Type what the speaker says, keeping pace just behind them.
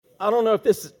I don't know if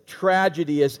this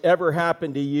tragedy has ever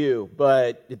happened to you,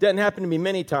 but it doesn't happen to me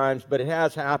many times, but it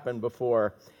has happened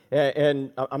before.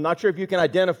 And I'm not sure if you can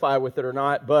identify with it or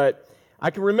not, but I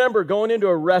can remember going into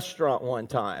a restaurant one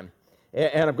time.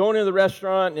 And I'm going into the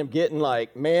restaurant and I'm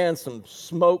getting some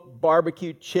smoked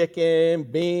barbecue chicken,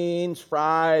 beans,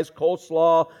 fries,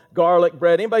 coleslaw, garlic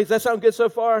bread. Anybody, does that sound good so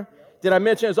far? Did I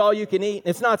mention it's all you can eat?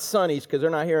 It's not Sonny's because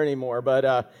they're not here anymore,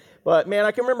 But, man,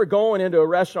 I can remember going into a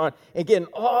restaurant and getting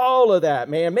all of that,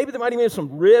 man. Maybe there might even be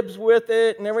some ribs with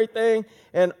it and everything.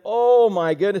 And, oh,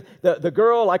 my goodness, the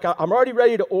girl, I'm already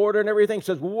ready to order and everything,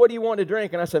 says, well, what do you want to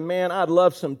drink? And I said, man, I'd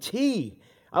love some tea.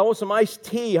 I want some iced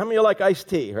tea. How many of you like iced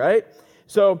tea, right?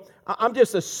 So I'm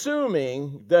just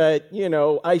assuming that,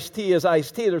 iced tea is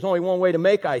iced tea. There's only one way to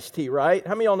make iced tea, right?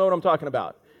 How many of y'all know what I'm talking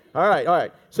about? All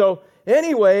right. So,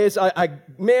 anyways,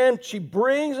 she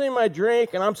brings me my drink,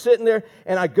 and I'm sitting there,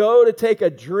 and I go to take a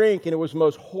drink, and it was the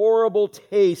most horrible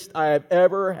taste I have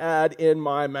ever had in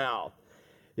my mouth.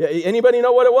 Anybody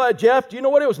know what it was? Jeff, do you know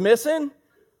what it was missing?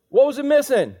 What was it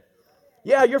missing?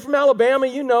 Yeah, you're from Alabama,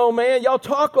 man. Y'all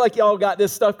talk like y'all got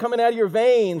this stuff coming out of your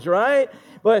veins, right?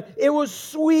 But it was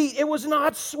sweet. It was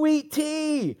not sweet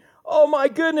tea. Oh my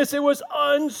goodness, it was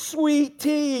unsweet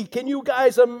tea. Can you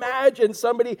guys imagine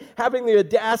somebody having the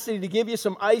audacity to give you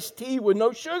some iced tea with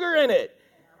no sugar in it?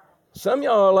 Some of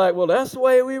y'all are like, well, that's the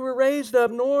way we were raised up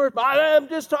north. I'm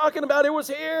just talking about it was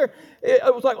here.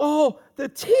 It was like, oh, the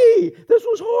tea. This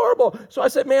was horrible. So I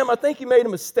said, ma'am, I think you made a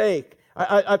mistake.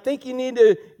 I think you need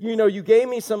to, you gave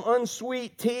me some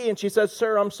unsweet tea. And she said,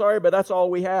 sir, I'm sorry, but that's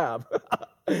all we have.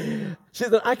 She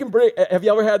said, have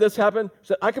you ever had this happen? She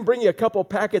said, I can bring you a couple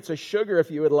packets of sugar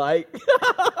if you would like.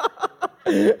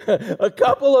 A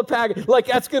couple of packets,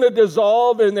 that's going to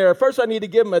dissolve in there. First, I need to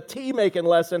give them a tea-making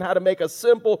lesson, how to make a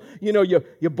simple,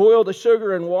 you boil the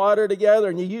sugar and water together,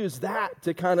 and you use that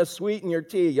to kind of sweeten your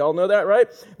tea. Y'all know that, right?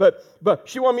 But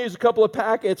she wanted me to use a couple of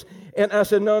packets, and I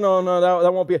said, no,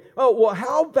 that won't be. Oh, well,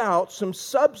 how about some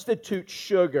substitute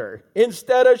sugar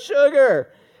instead of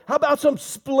sugar? How about some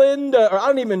Splenda, or I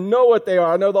don't even know what they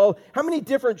are. I know how many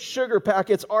different sugar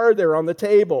packets are there on the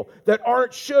table that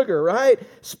aren't sugar, right?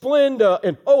 Splenda,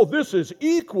 and this is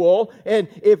equal. And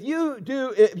if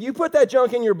you put that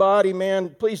junk in your body, man,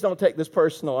 please don't take this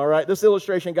personal, all right? This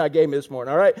illustration God gave me this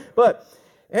morning, all right? But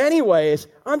anyways,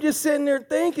 I'm just sitting there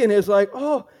thinking, it's like,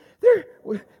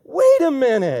 wait a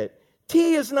minute.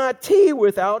 Tea is not tea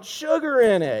without sugar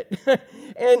in it.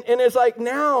 and it's like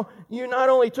now you not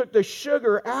only took the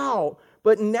sugar out,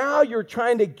 but now you're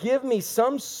trying to give me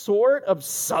some sort of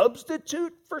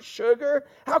substitute for sugar?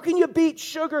 How can you beat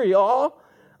sugar, y'all?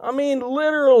 I mean,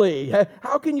 literally,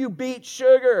 how can you beat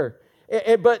sugar?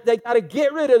 But they got to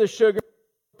get rid of the sugar,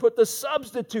 put the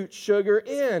substitute sugar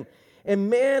in.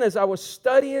 And man, as I was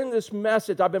studying this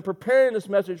message, I've been preparing this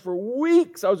message for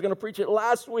weeks. I was going to preach it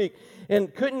last week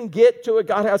and couldn't get to it.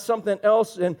 God has something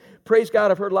else, and praise God,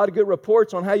 I've heard a lot of good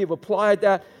reports on how you've applied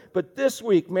that. But this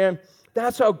week, man,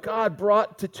 that's how God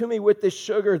brought to me with this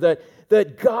sugar,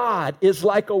 that God is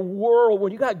like a world.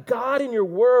 When you got God in your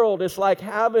world, it's like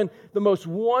having the most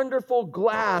wonderful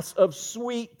glass of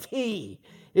sweet tea.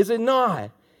 Is it not?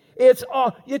 It's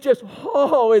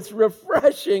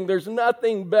refreshing. There's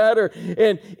nothing better.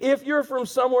 And if you're from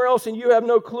somewhere else and you have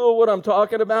no clue what I'm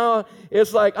talking about,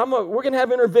 it's like we're going to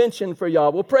have intervention for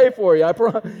y'all. We'll pray for you.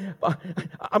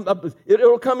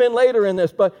 It'll come in later in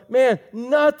this. But man,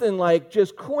 nothing like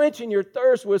just quenching your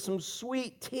thirst with some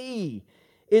sweet tea.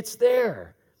 It's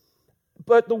there.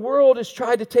 But the world has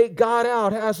tried to take God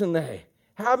out, hasn't they?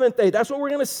 Haven't they? That's what we're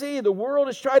going to see. The world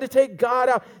has tried to take God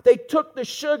out. They took the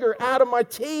sugar out of my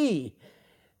tea.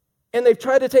 And they've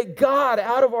tried to take God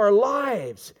out of our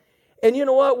lives. And you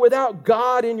know what? Without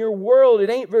God in your world,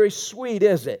 it ain't very sweet,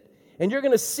 is it? And you're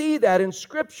going to see that in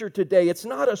Scripture today. It's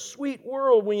not a sweet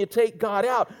world when you take God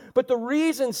out. But the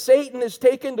reason Satan has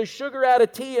taken the sugar out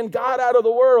of tea and God out of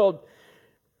the world,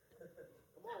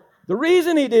 the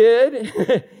reason he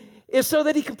did is so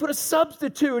that he can put a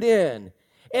substitute in.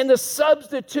 And the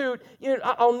substitute,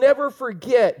 I'll never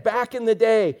forget back in the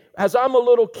day, as I'm a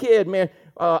little kid, man,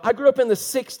 I grew up in the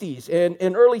 60s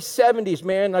and early 70s,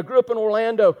 man. I grew up in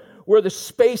Orlando where the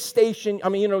space station,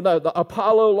 the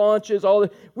Apollo launches,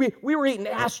 we were eating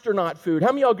astronaut food.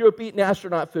 How many of y'all grew up eating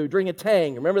astronaut food, drinking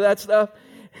Tang? Remember that stuff?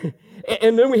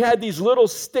 And then we had these little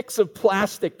sticks of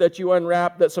plastic that you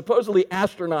unwrap that supposedly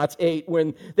astronauts ate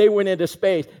when they went into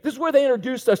space. This is where they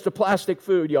introduced us to plastic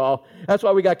food, y'all. That's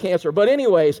why we got cancer. But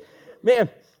anyways, man,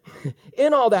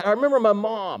 in all that, I remember my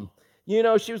mom, she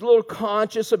was a little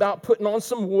conscious about putting on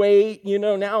some weight.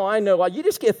 Now I know, you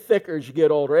just get thicker as you get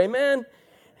older, amen?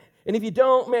 And if you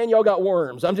don't, man, y'all got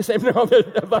worms. I'm just saying, no,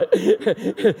 but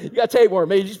you got tapeworm.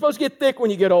 Man, you're supposed to get thick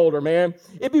when you get older, man.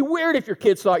 It'd be weird if your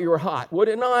kids thought you were hot, would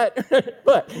it not?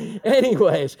 But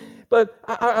anyways,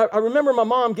 I remember my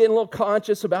mom getting a little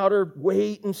conscious about her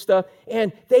weight and stuff,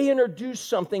 and they introduced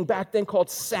something back then called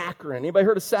saccharin. Anybody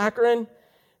heard of saccharin?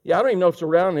 Yeah, I don't even know if it's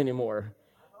around anymore.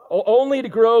 Only to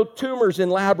grow tumors in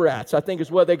lab rats, I think is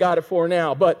what they got it for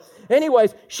now. But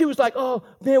anyways, she was like, oh,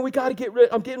 man,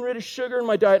 I'm getting rid of sugar in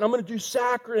my diet, and I'm going to do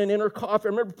saccharin in her coffee. I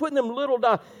remember putting them little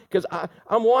dots, because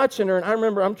I'm watching her, and I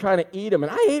remember I'm trying to eat them,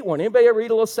 and I ate one. Anybody ever eat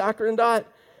a little saccharin dot?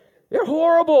 They're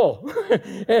horrible.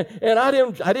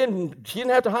 and she didn't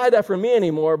have to hide that from me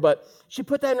anymore, but she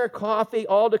put that in her coffee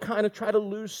all to kind of try to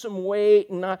lose some weight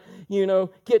and not,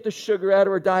 get the sugar out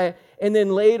of her diet. And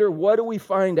then later, what do we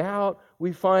find out?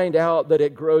 We find out that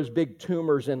it grows big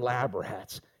tumors in lab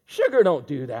rats. Sugar don't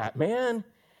do that, man.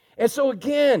 And so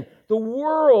again, the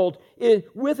world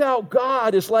without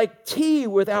God is like tea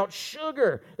without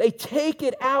sugar. They take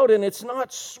it out and it's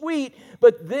not sweet,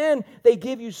 but then they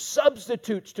give you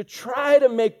substitutes to try to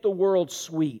make the world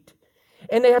sweet.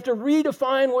 And they have to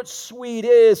redefine what sweet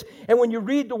is. And when you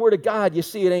read the Word of God, you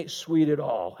see it ain't sweet at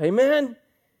all. Amen?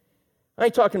 I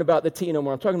ain't talking about the tea no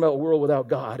more. I'm talking about a world without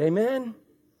God. Amen?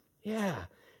 Yeah.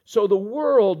 So the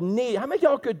world how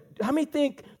many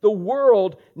think the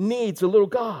world needs a little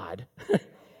God?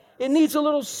 It needs a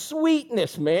little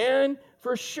sweetness, man,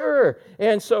 for sure.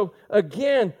 And so,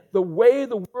 again, the way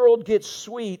the world gets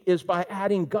sweet is by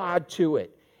adding God to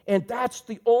it. And that's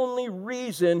the only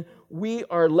reason we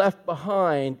are left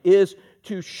behind, is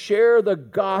to share the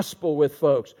gospel with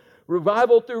folks.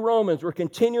 Revival through Romans. We're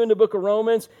continuing the book of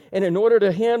Romans, and in order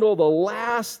to handle the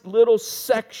last little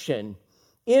section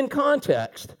in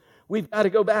context, we've got to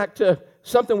go back to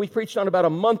something we preached on about a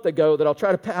month ago that I'll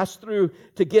try to pass through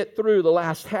to get through the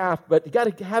last half, but you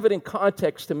got to have it in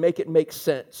context to make it make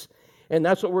sense. And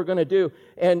that's what we're going to do.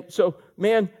 And so,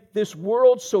 man, this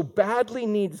world so badly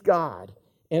needs God,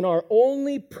 and our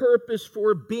only purpose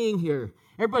for being here.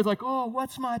 Everybody's like, oh,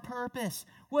 what's my purpose?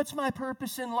 What's my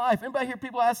purpose in life? Anybody hear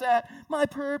people ask that? My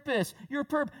purpose. Your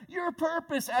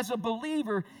purpose as a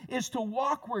believer is to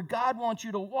walk where God wants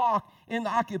you to walk, in the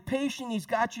occupation He's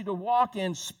got you to walk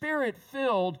in,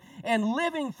 Spirit-filled and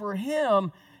living for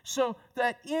Him, so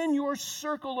that in your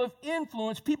circle of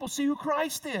influence, people see who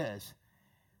Christ is.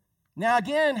 Now,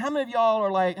 again, how many of y'all were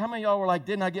like,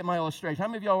 didn't I get my illustration? How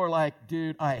many of y'all were like,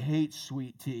 dude, I hate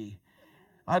sweet tea.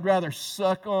 I'd rather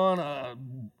suck on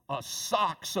a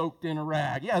sock soaked in a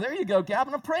rag. Yeah, there you go,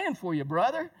 Gavin. I'm praying for you,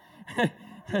 brother.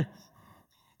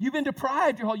 You've been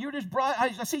deprived your whole. You're just brought.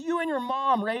 I see you and your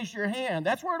mom raised your hand.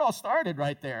 That's where it all started,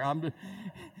 right there.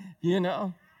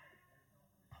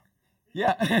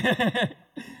 Yeah.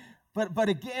 But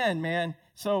again, man.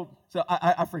 So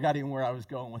I forgot even where I was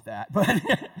going with that.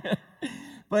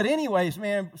 But anyways,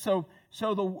 man. So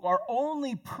our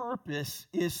only purpose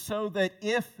is so that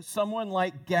if someone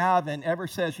like Gavin ever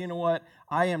says, you know what,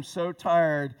 I am so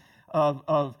tired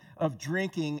of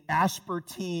drinking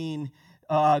aspartame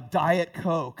Diet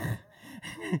Coke,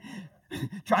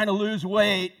 trying to lose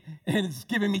weight, and it's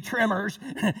giving me tremors.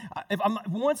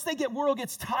 Once world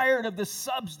gets tired of the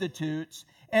substitutes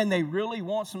and they really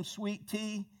want some sweet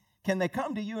tea, can they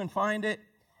come to you and find it?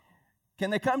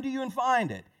 Can they come to you and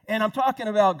find it? And I'm talking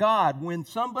about God. When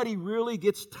somebody really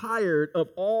gets tired of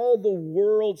all the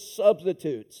world's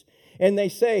substitutes, and they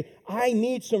say, I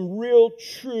need some real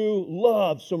true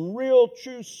love, some real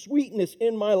true sweetness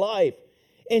in my life,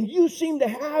 and you seem to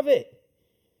have it,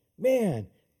 man,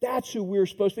 that's who we're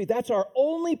supposed to be. That's our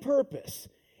only purpose.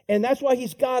 And that's why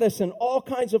He's got us in all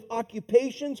kinds of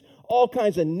occupations, all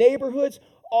kinds of neighborhoods,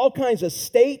 all kinds of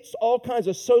states, all kinds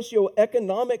of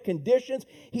socioeconomic conditions.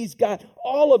 He's got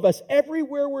all of us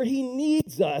everywhere where He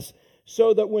needs us,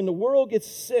 so that when the world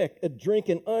gets sick of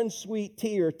drinking unsweet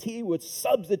tea or tea with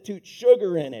substitute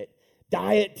sugar in it,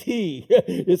 diet tea.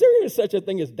 Is there even such a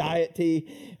thing as diet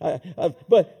tea?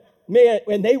 But man,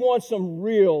 when they want some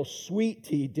real sweet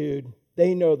tea, dude,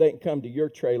 they know they can come to your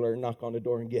trailer and knock on the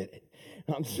door and get it.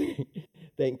 I'm saying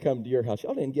they can come to your house.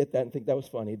 Y'all didn't get that and think that was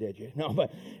funny, did you? No,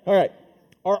 but all right.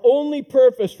 Our only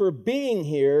purpose for being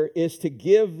here is to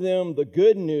give them the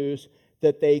good news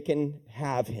that they can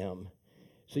have Him.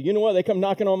 So you know what? They come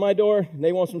knocking on my door and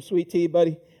they want some sweet tea,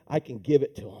 buddy. I can give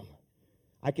it to them.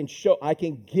 I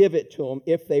can give it to them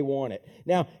if they want it.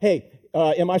 Now, hey,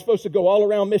 am I supposed to go all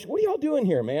around Michigan? What are y'all doing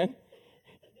here, man?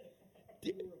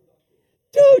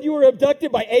 Dude, you were abducted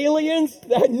by aliens?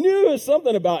 I knew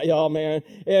something about y'all, man.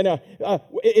 And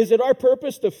is it our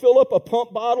purpose to fill up a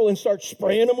pump bottle and start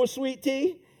spraying them with sweet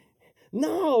tea?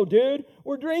 No, dude,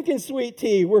 we're drinking sweet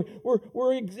tea. We're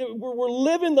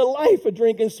living the life of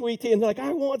drinking sweet tea. And they're like,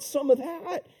 I want some of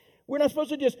that. We're not supposed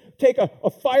to just take a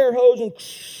fire hose and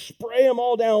spray them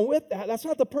all down with that. That's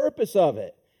not the purpose of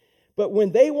it. But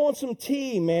when they want some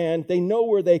tea, man, they know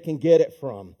where they can get it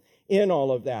from in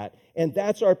all of that. And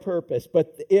that's our purpose.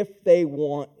 But if they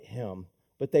want him,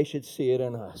 but they should see it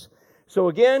in us. So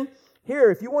again,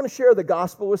 here, if you want to share the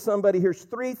gospel with somebody, here's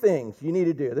 3 things you need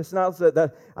to do. This is not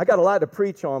I got a lot to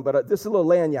preach on, but this is a little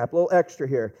lanyap, a little extra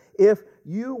here. If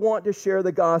you want to share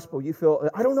the gospel, you feel,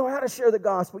 I don't know how to share the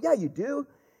gospel. Yeah, you do.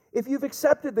 If you've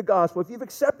accepted the gospel, if you've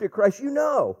accepted Christ, you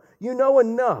know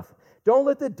enough. Don't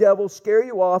let the devil scare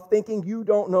you off thinking you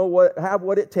don't know have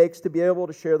what it takes to be able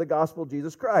to share the gospel of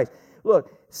Jesus Christ.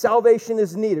 Look, salvation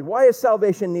is needed. Why is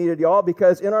salvation needed, y'all?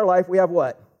 Because in our life we have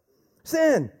what?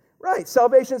 Sin. Right,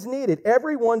 salvation is needed.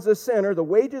 Everyone's a sinner. The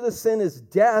wages of sin is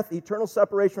death, eternal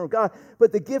separation from God.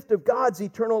 But the gift of God's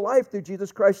eternal life through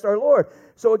Jesus Christ our Lord.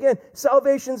 So again,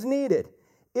 salvation's needed.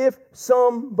 If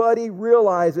somebody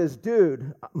realizes,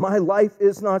 dude, my life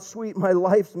is not sweet, my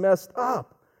life's messed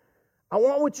up, I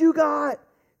want what you got.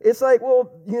 It's like,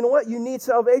 well, you know what? You need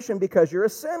salvation because you're a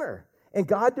sinner. And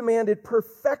God demanded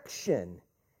perfection.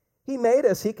 He made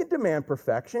us. He can demand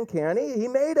perfection, can he? He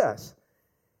made us.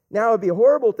 Now, it would be a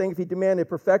horrible thing if he demanded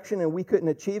perfection and we couldn't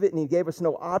achieve it and he gave us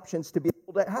no options to be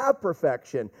able to have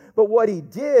perfection. But what he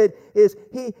did is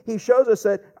he shows us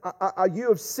that you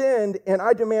have sinned and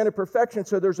I demanded perfection,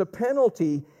 so there's a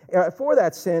penalty for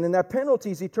that sin, and that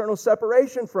penalty is eternal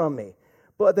separation from me.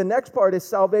 But the next part is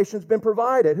salvation's been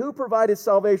provided. Who provided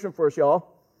salvation for us,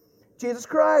 y'all? Jesus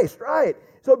Christ, right?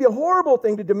 So it'd be a horrible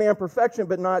thing to demand perfection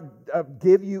but not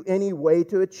give you any way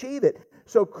to achieve it.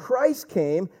 So Christ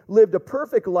came, lived a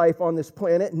perfect life on this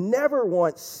planet, never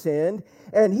once sinned,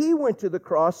 and he went to the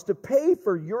cross to pay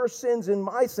for your sins and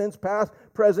my sins, past,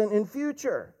 present, and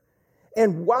future.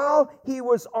 And while he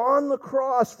was on the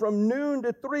cross from noon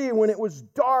to 3, when it was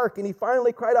dark, and he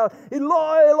finally cried out,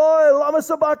 Eloi, Eloi, lama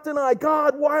sabachthani,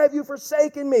 God, why have you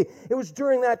forsaken me? It was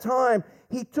during that time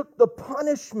he took the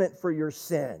punishment for your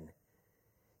sin.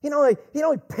 He not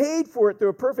only paid for it through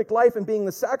a perfect life and being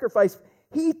the sacrifice,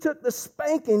 he took the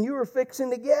spanking you were fixing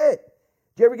to get.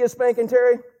 Did you ever get a spanking,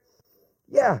 Terry?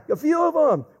 Yeah, a few of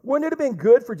them. Wouldn't it have been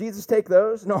good for Jesus to take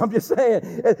those? No, I'm just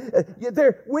saying.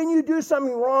 When you do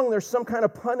something wrong, there's some kind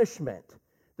of punishment.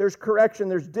 There's correction,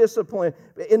 there's discipline.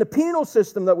 In the penal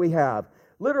system that we have,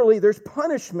 literally, there's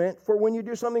punishment for when you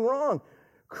do something wrong.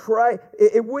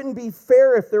 It wouldn't be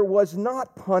fair if there was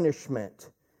not punishment.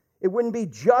 It wouldn't be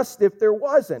just if there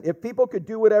wasn't. If people could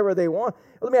do whatever they want.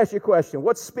 Let me ask you a question.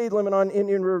 What's the speed limit on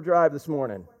Indian River Drive this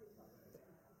morning?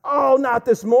 Oh, not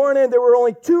this morning. There were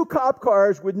only 2 cop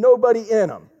cars with nobody in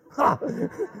them. Ha!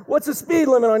 What's the speed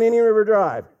limit on Indian River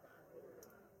Drive?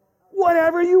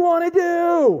 Whatever you want to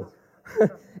do.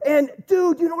 And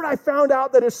dude, you know what I found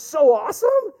out that is so awesome?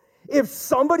 If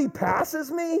somebody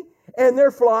passes me and they're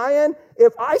flying,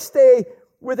 if I stay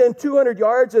within 200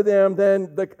 yards of them,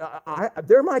 then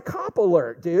they're my cop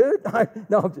alert, dude.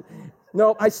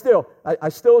 I still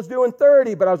was doing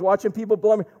 30, but I was watching people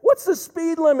blow me. What's the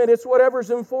speed limit? It's whatever's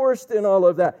enforced in all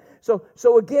of that.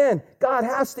 So again, God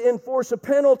has to enforce a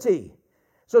penalty.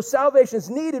 So salvation is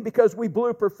needed because we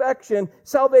blew perfection.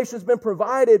 Salvation has been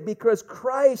provided because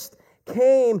Christ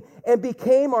came and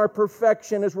became our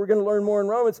perfection, as we're going to learn more in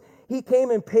Romans. He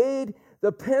came and paid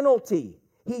the penalty.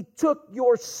 He took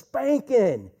your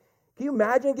spanking. Can you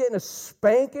imagine getting a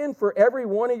spanking for every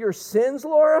one of your sins,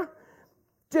 Laura?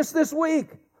 Just this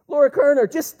week. Laura Kerner,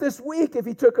 just this week, if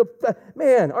he took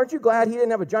man, aren't you glad he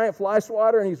didn't have a giant fly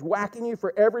swatter and he's whacking you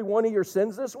for every one of your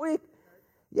sins this week?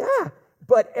 Yeah,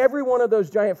 but every one of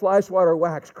those giant fly swatter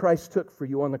whacks Christ took for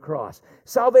you on the cross.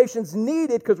 Salvation's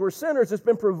needed because we're sinners. It's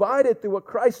been provided through what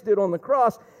Christ did on the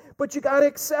cross, but you got to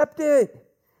accept it.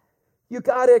 You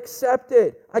got to accept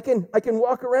it. I can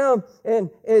walk around and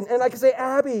I can say,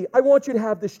 Abby, I want you to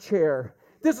have this chair.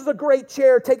 This is a great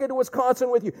chair. Take it to Wisconsin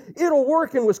with you. It'll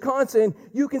work in Wisconsin.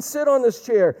 You can sit on this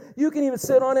chair. You can even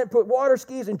sit on it and put water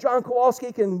skis, and John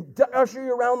Kowalski can usher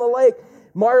you around the lake.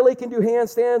 Marley can do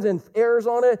handstands and airs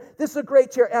on it. This is a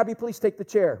great chair. Abby, please take the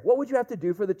chair. What would you have to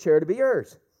do for the chair to be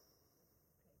yours?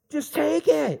 Just take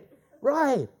it.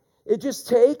 Right. Just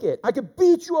take it. I could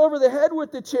beat you over the head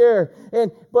with the chair,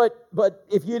 but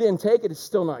if you didn't take it, it's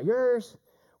still not yours.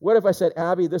 What if I said,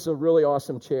 Abby, this is a really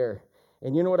awesome chair,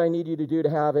 and you know what I need you to do to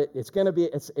have it?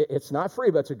 It's not free,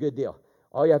 but it's a good deal.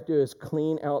 All you have to do is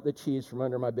clean out the cheese from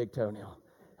under my big toenail.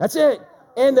 That's it.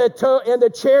 And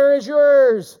the chair is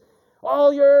yours.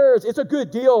 All yours. It's a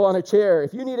good deal on a chair.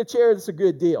 If you need a chair, it's a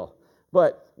good deal.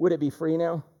 But would it be free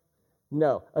now?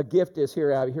 No, a gift is,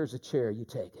 here, Abby, here's a chair, you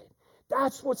take it.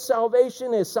 That's what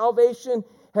salvation is. Salvation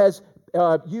has,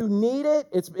 you need it,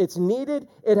 it's needed,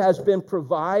 it has been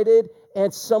provided,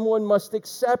 and someone must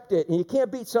accept it. And you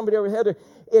can't beat somebody over the head.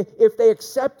 If they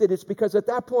accept it, it's because at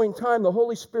that point in time, the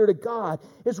Holy Spirit of God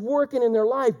is working in their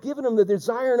life, giving them the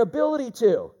desire and ability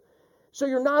to. So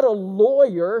you're not a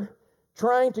lawyer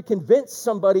trying to convince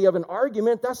somebody of an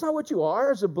argument. That's not what you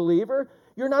are as a believer.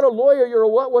 You're not a lawyer. You're a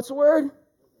what? What's the word?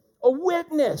 A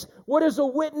witness. What does a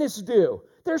witness do?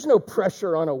 There's no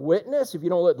pressure on a witness if you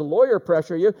don't let the lawyer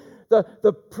pressure you.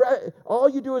 All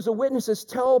you do as a witness is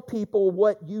tell people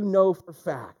what you know for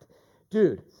fact.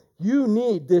 Dude, you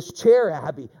need this chair,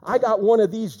 Abby. I got one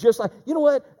of these just like, you know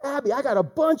what, Abby, I got a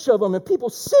bunch of them, and people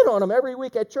sit on them every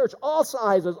week at church, all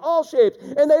sizes, all shapes,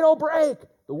 and they don't break.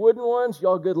 The wooden ones,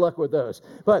 y'all good luck with those.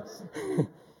 But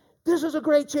this is a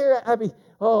great chair, Abby.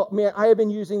 Oh, man, I have been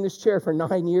using this chair for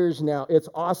 9 years now. It's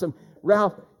awesome.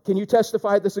 Ralph, can you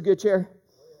testify this is a good chair?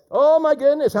 Oh, my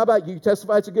goodness. How about you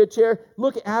testify it's a good chair?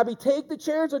 Look, Abby, take the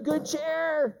chair. It's a good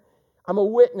chair. I'm a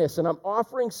witness, and I'm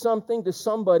offering something to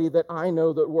somebody that I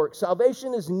know that works.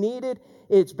 Salvation is needed.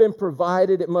 It's been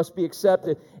provided. It must be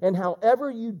accepted. And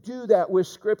however you do that with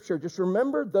Scripture, just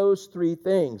remember those three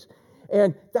things.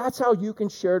 And that's how you can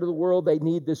share to the world they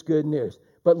need this good news.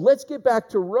 But let's get back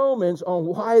to Romans on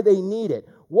why they need it.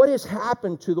 What has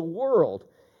happened to the world?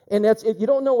 And that's, if you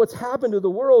don't know what's happened to the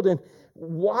world and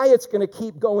why it's going to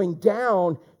keep going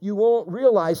down, you won't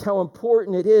realize how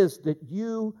important it is that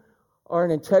you are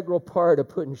an integral part of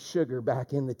putting sugar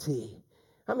back in the tea.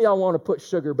 How many of y'all want to put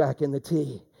sugar back in the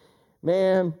tea?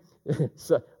 Man,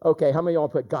 so, okay, how many of y'all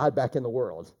want to put God back in the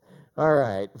world? All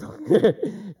right,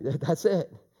 that's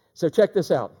it. So check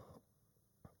this out.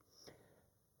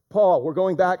 Paul, we're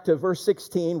going back to verse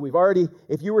 16. We've already,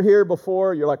 if you were here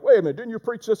before, you're like, wait a minute, didn't you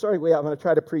preach this already? Well, I'm going to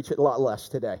try to preach it a lot less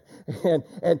today. And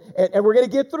we're going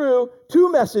to get through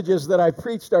 2 messages that I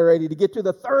preached already to get to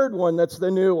the third one that's the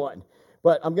new one.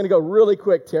 But I'm going to go really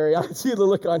quick, Terry. I see the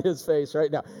look on his face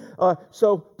right now.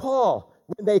 So Paul,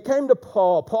 when they came to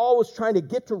Paul, Paul was trying to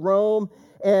get to Rome,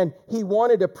 and he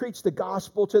wanted to preach the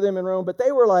gospel to them in Rome, but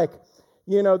they were like,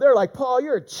 you know, they're like, Paul,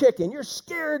 you're a chicken. You're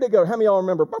scared to go. How many of y'all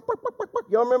remember?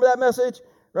 Y'all remember that message,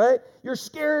 right? You're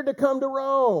scared to come to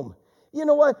Rome. You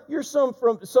know what? You're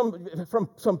from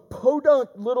some podunk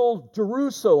little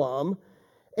Jerusalem,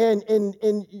 and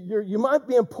you might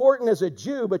be important as a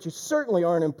Jew, but you certainly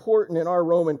aren't important in our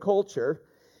Roman culture.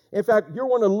 In fact, you're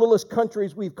one of the littlest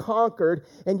countries we've conquered,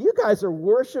 and you guys are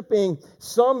worshiping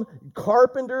some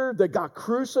carpenter that got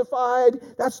crucified.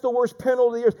 That's the worst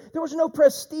penalty. There was no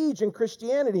prestige in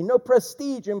Christianity, no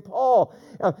prestige in Paul.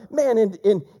 Man,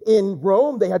 in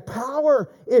Rome, they had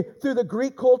power. Through the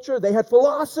Greek culture, they had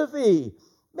philosophy.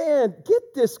 Man,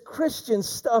 get this Christian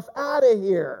stuff out of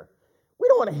here. We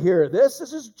don't want to hear this.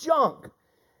 This is junk.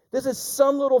 This is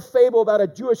some little fable about a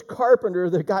Jewish carpenter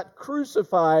that got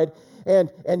crucified, and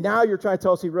now you're trying to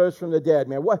tell us he rose from the dead,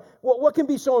 man. What can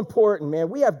be so important, man?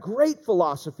 We have great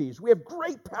philosophies. We have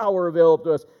great power available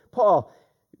to us. Paul,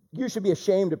 you should be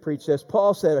ashamed to preach this.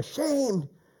 Paul said, ashamed,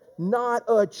 not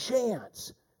a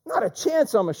chance. Not a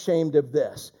chance I'm ashamed of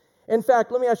this. In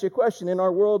fact, let me ask you a question. In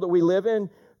our world that we live in,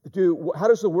 how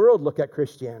does the world look at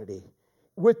Christianity?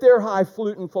 With their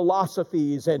highfalutin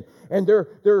philosophies and their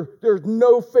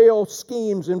no-fail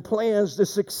schemes and plans to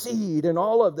succeed and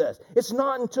all of this. It's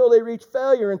not until they reach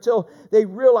failure, until they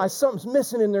realize something's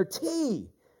missing in their tea,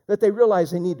 that they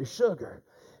realize they need the sugar.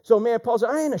 So, man, Paul said,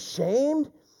 I ain't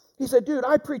ashamed. He said, dude,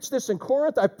 I preach this in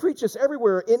Corinth. I preach this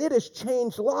everywhere, and it has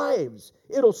changed lives.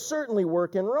 It'll certainly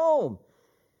work in Rome.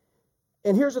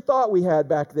 And here's a thought we had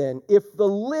back then. If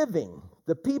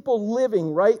the people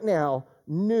living right now,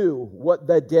 knew what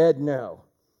the dead know.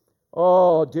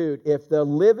 Oh, dude, if the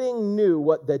living knew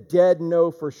what the dead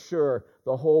know for sure,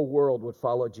 the whole world would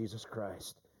follow Jesus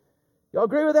Christ. Y'all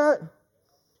agree with that?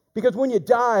 Because when you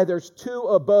die, there's 2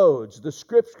 abodes. The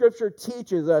Scripture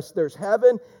teaches us there's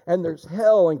heaven and there's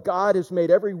hell, and God has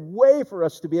made every way for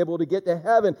us to be able to get to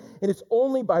heaven, and it's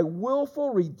only by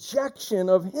willful rejection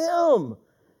of Him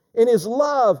and His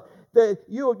love that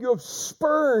you have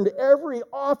spurned every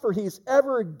offer He's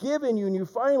ever given you, and you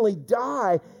finally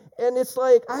die. And it's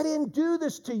like, I didn't do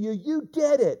this to you. You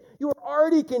did it. You were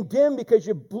already condemned because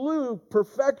you blew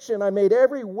perfection. I made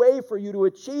every way for you to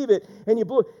achieve it, and you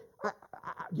blew.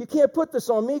 You can't put this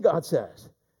on me, God says.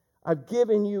 I've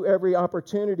given you every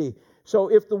opportunity. So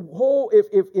if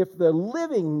the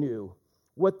living knew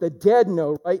what the dead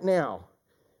know right now,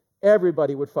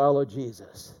 everybody would follow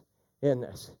Jesus in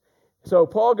this. So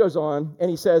Paul goes on and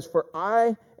he says, for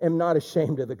I am not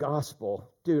ashamed of the gospel.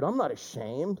 Dude, I'm not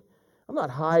ashamed. I'm not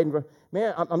hiding.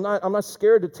 Man, I'm not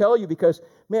scared to tell you because,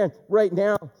 man, right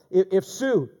now, if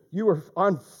Sue, you were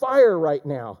on fire right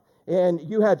now, and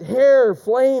you had hair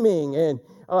flaming, and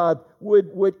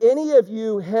would any of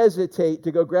you hesitate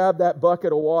to go grab that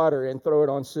bucket of water and throw it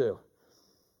on Sue?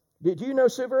 Do you know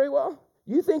Sue very well?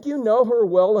 You think you know her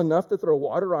well enough to throw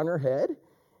water on her head?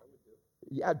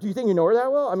 Yeah. Do you think you know her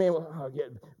that well? I mean, yeah.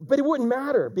 But it wouldn't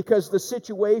matter because the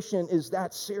situation is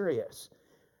that serious.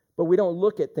 But we don't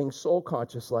look at things soul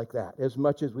conscious like that as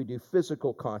much as we do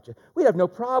physical conscious. We'd have no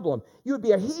problem. You would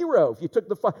be a hero if you took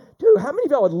the fire. Dude, how many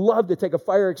of y'all would love to take a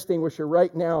fire extinguisher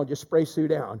right now and just spray Sue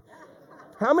down?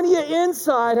 How many of you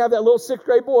inside have that little 6th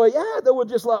grade boy? Yeah, that would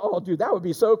just like, oh, dude, that would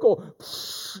be so cool.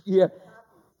 Yeah.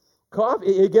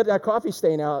 Coffee, you get that coffee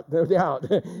stain out, no doubt.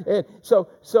 And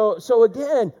so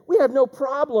again, we have no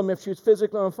problem if she's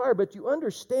physically on fire, but you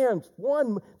understand,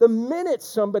 the minute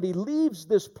somebody leaves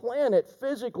this planet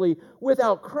physically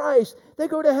without Christ, they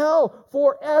go to hell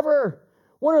forever.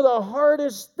 One of the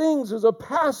hardest things as a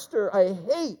pastor I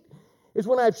hate is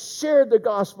when I've shared the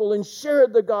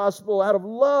gospel out of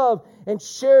love and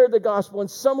shared the gospel,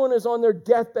 and someone is on their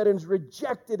deathbed and has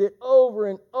rejected it over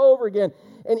and over again.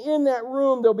 And in that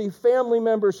room, there'll be family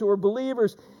members who are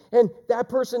believers, and that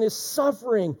person is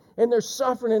suffering, and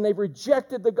they've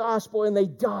rejected the gospel, and they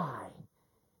die.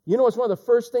 You know, it's one of the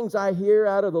first things I hear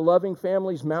out of the loving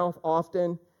family's mouth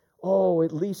often. Oh,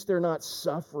 at least they're not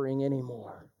suffering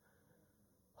anymore.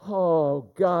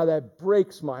 Oh, God, that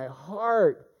breaks my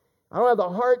heart. I don't have the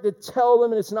heart to tell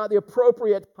them, and it's not the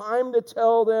appropriate time to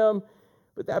tell them,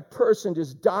 but that person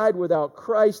just died without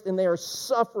Christ, and they are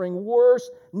suffering worse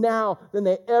now than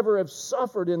they ever have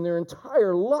suffered in their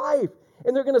entire life.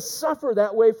 And they're going to suffer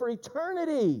that way for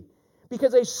eternity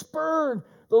because they spurned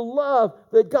the love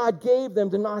that God gave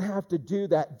them to not have to do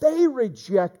that. They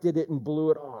rejected it and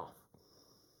blew it off.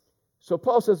 So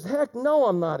Paul says, heck no,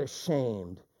 I'm not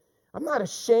ashamed. I'm not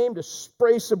ashamed to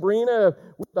spray Sabrina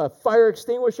with a fire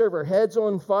extinguisher if her head's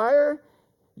on fire,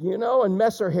 and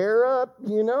mess her hair up,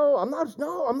 I'm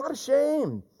not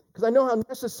ashamed because I know how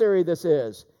necessary this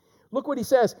is. Look what he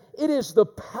says. It is the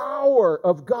power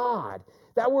of God.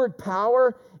 That word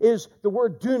power is the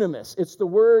word dunamis. It's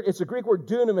the Greek word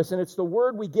dunamis, and it's the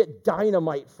word we get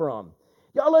dynamite from.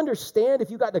 Y'all understand if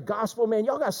you got the gospel, man,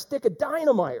 y'all got a stick of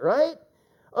dynamite, right?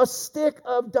 A stick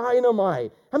of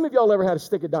dynamite. How many of y'all ever had a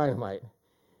stick of dynamite?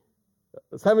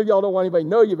 Some of y'all don't want anybody to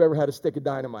know you've ever had a stick of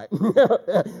dynamite.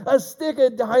 A stick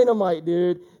of dynamite,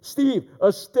 dude. Steve,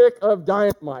 a stick of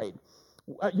dynamite.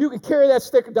 You can carry that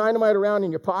stick of dynamite around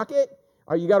in your pocket,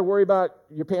 or you got to worry about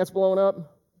your pants blowing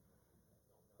up?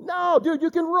 No, dude,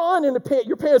 you can run in the pants.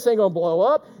 Your pants ain't going to blow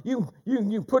up. You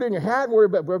put it in your hat and worry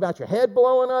about your head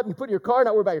blowing up. You put it in your car,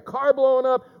 not worry about your car blowing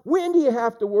up. When do you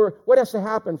have to worry? What has to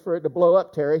happen for it to blow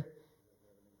up, Terry?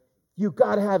 You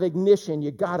got to have ignition. You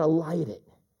got to light it.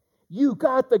 You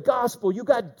got the gospel. You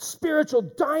got spiritual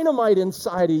dynamite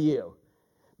inside of you.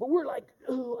 But we're like,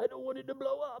 oh, I don't want it to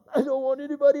blow up. I don't want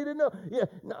anybody to know. Yeah.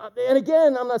 And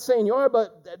again, I'm not saying you are,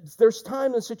 but there's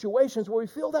times and situations where we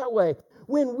feel that way.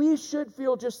 When we should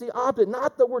feel just the opposite.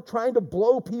 Not that we're trying to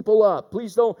blow people up.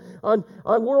 Please don't, on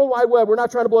World Wide Web, we're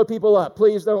not trying to blow people up.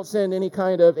 Please don't send any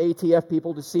kind of ATF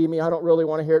people to see me. I don't really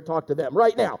want to talk to them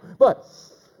right now. But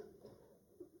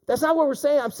that's not what we're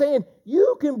saying. I'm saying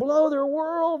you can blow their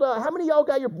world up. How many of y'all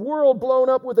got your world blown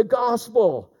up with the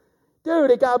gospel?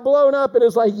 Dude, it got blown up and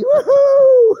it's like,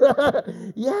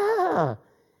 woohoo! Yeah.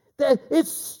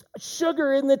 It's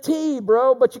sugar in the tea,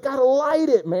 bro, but you got to light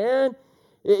it, man.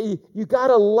 You got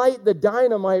to light the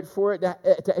dynamite for it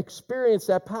to experience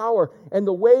that power. And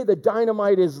the way the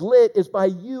dynamite is lit is by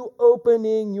you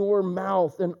opening your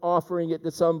mouth and offering it to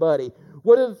somebody.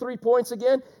 What are the 3 points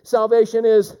again? Salvation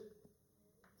is,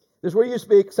 this is where you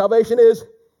speak, salvation is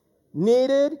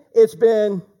needed, it's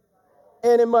been,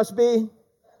 and it must be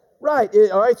right.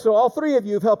 All right, so all 3 of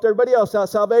you have helped everybody else out.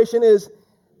 Salvation is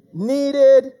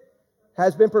needed,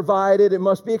 has been provided, it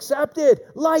must be accepted.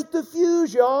 Light the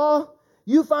fuse, y'all.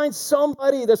 You find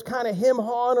somebody that's kind of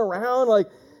him-hawing around like,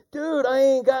 dude, I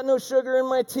ain't got no sugar in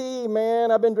my tea,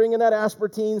 man. I've been drinking that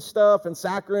aspartame stuff and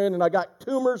saccharin, and I got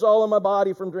tumors all in my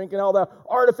body from drinking all that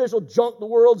artificial junk the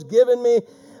world's given me.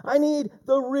 I need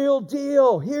the real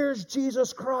deal. Here's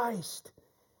Jesus Christ.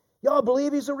 Y'all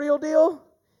believe he's the real deal?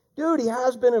 Dude, he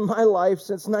has been in my life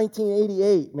since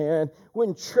 1988, man.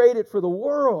 Wouldn't trade it for the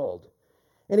world.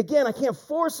 And again, I can't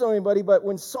force anybody, but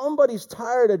when somebody's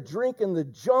tired of drinking the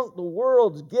junk the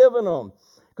world's given them,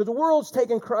 because the world's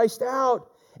taken Christ out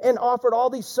and offered all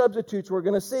these substitutes we're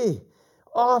going to see,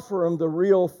 offer them the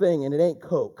real thing, and it ain't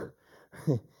Coke.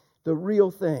 The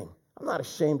real thing. I'm not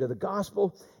ashamed of the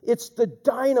gospel. It's the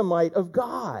dynamite of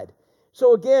God.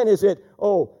 So again, is it,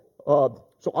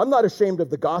 so I'm not ashamed of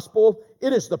the gospel.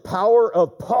 It is the power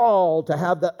of Paul to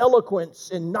have the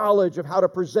eloquence and knowledge of how to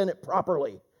present it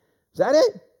properly. Is that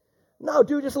it? No,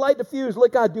 dude, just light the fuse.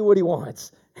 Let God do what he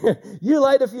wants. You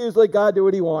light the fuse, let God do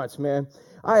what he wants, man.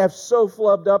 I have so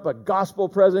flubbed up a gospel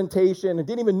presentation and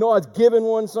didn't even know I was given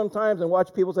one sometimes, and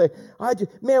watch people say,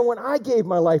 man, when I gave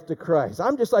my life to Christ,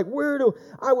 I'm just like,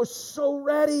 I was so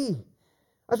ready.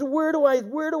 I said, where do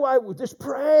I just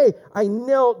pray? I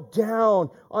knelt down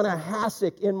on a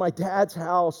hassock in my dad's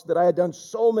house that I had done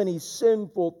so many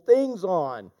sinful things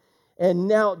on, and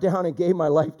knelt down and gave my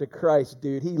life to Christ,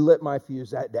 dude. He lit my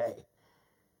fuse that day.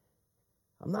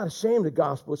 I'm not ashamed of the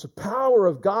gospel. It's the power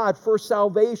of God for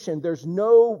salvation. There's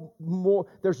no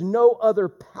other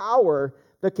power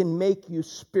that can make you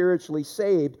spiritually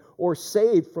saved or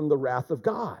saved from the wrath of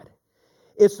God.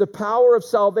 It's the power of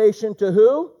salvation to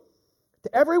who?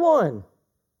 To everyone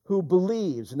who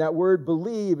believes. And that word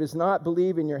believe is not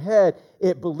believe in your head.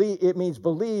 It means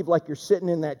believe like you're sitting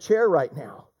in that chair right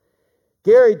now.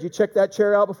 Gary, did you check that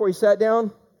chair out before you sat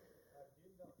down?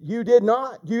 You did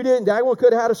not. You didn't. That one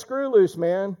could have had a screw loose,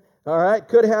 man. All right?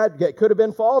 Could have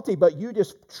been faulty, but you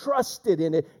just trusted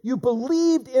in it. You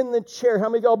believed in the chair. How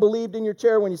many of y'all believed in your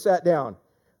chair when you sat down?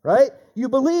 Right? You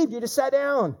believed. You just sat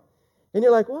down. And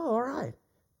you're like, well, all right.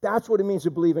 That's what it means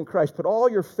to believe in Christ. Put all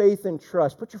your faith and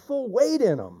trust. Put your full weight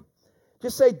in Him.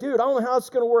 Just say, dude, I don't know how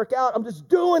it's going to work out. I'm just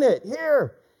doing it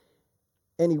here.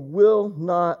 And He will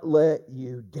not let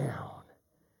you down.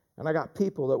 And I got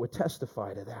people that would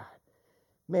testify to that.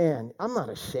 Man, I'm not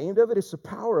ashamed of it. It's the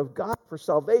power of God for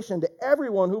salvation to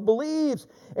everyone who believes.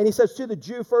 And He says to the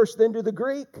Jew first, then to the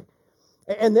Greek,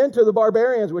 and then to the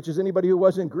barbarians, which is anybody who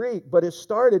wasn't Greek. But it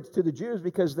started to the Jews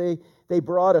because they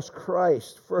brought us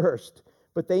Christ first.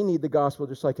 But they need the gospel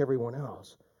just like everyone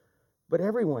else. But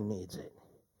everyone needs it.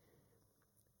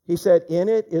 He said, in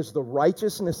it is the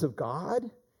righteousness of God.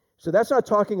 So that's not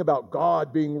talking about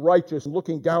God being righteous and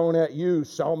looking down at you,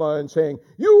 Selma, and saying,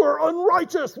 you are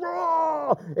unrighteous,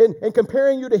 rah! And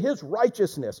comparing you to His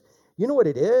righteousness. You know what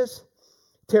it is?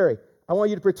 Terry, I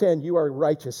want you to pretend you are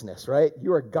righteousness, right?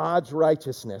 You are God's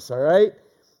righteousness, all right?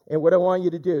 And what I want you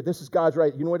to do, this is God's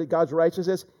right. You know what God's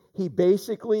righteousness is? He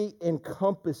basically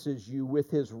encompasses you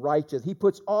with His righteousness. He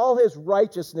puts all His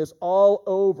righteousness all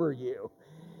over you.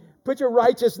 Put your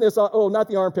righteousness on, not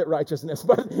the armpit righteousness,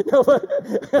 but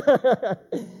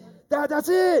that's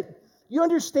it. You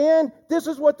understand? This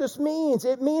is what this means.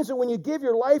 It means that when you give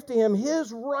your life to Him,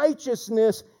 His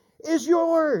righteousness is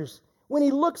yours. When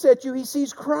He looks at you, He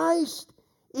sees Christ,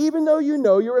 even though you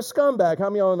know you're a scumbag.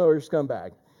 How many of y'all know you're a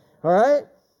scumbag? All right?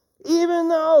 Even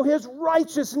though His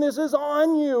righteousness is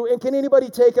on you, and can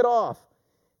anybody take it off?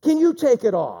 Can you take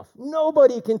it off?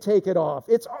 Nobody can take it off.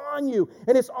 It's on you,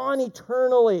 and it's on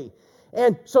eternally.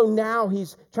 And so now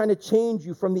He's trying to change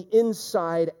you from the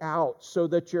inside out so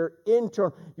that your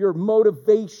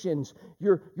motivations,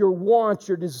 your wants,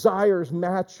 your desires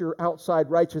match your outside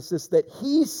righteousness that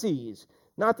He sees.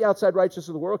 Not the outside righteousness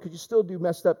of the world, because you still do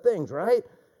messed up things, right?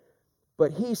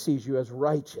 But He sees you as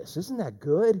righteous. Isn't that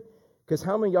good? Because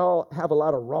how many of y'all have a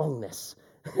lot of wrongness?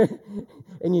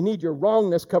 And you need your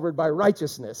wrongness covered by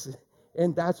righteousness.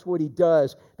 And that's what He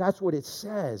does. That's what it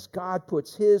says. God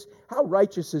puts how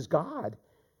righteous is God?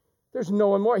 There's no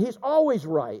one more. He's always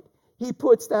right. He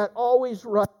puts that always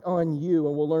right on you.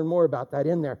 And we'll learn more about that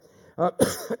in there.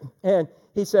 And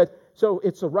He said, so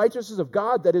it's the righteousness of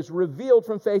God that is revealed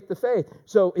from faith to faith.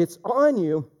 So it's on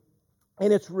you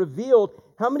and it's revealed.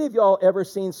 How many of y'all ever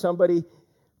seen somebody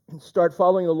start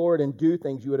following the Lord and do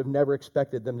things you would have never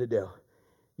expected them to do?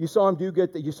 You saw him do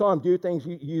good. You saw him do things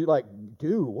you like,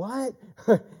 do what?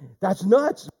 That's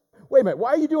nuts. Wait a minute. Why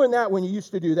are you doing that when you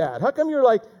used to do that? How come you're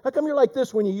like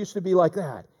this when you used to be like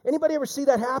that? Anybody ever see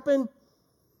that happen?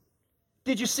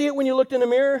 Did you see it when you looked in the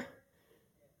mirror?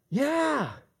 Yeah.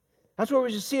 That's where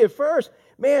we should see it first.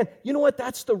 Man, you know what?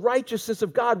 That's the righteousness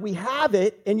of God. We have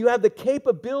it, and you have the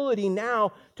capability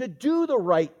now to do the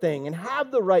right thing and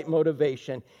have the right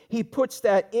motivation. He puts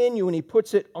that in you, and He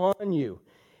puts it on you.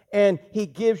 And He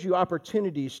gives you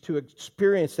opportunities to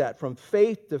experience that from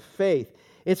faith to faith.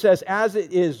 It says, as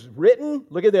it is written,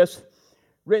 look at this,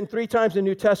 written 3 times in the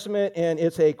New Testament, and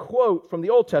it's a quote from the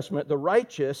Old Testament, the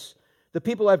righteous, the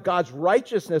people who have God's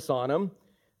righteousness on them,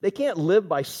 they can't live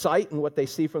by sight and what they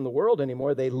see from the world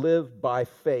anymore. They live by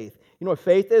faith. You know what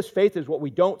faith is? Faith is what we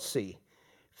don't see.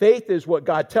 Faith is what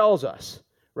God tells us.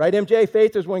 Right, MJ?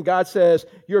 Faith is when God says,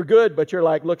 you're good, but you're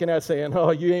like looking at it saying,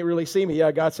 oh, you ain't really see me.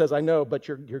 Yeah, God says, I know, but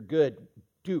you're good.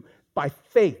 By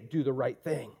faith, do the right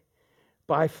thing.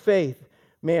 By faith,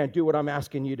 man, do what I'm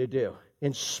asking you to do.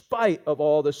 in spite of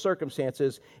all the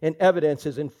circumstances and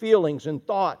evidences and feelings and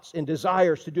thoughts and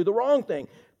desires to do the wrong thing.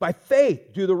 By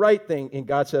faith, do the right thing. And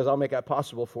God says, I'll make that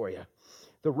possible for you.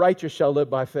 The righteous shall live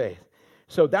by faith.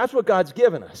 So that's what God's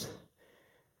given us.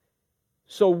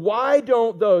 So why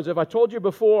don't those, if I told you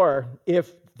before,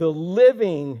 if the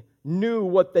living knew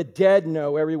what the dead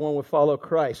know, everyone would follow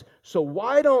Christ. So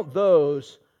why don't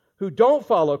those who don't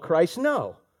follow Christ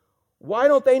know? Why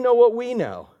don't they know what we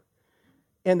know?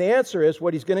 And the answer is,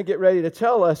 what he's going to get ready to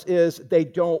tell us is they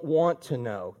don't want to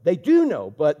know. They do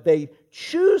know, but they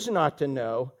choose not to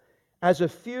know as a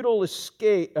futile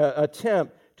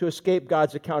attempt to escape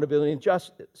God's accountability and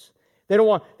justice.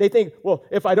 They think, well,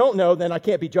 if I don't know, then I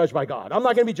can't be judged by God. I'm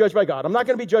not going to be judged by God. I'm not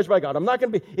going to be judged by God. I'm not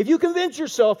going to be. If you convince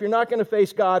yourself you're not going to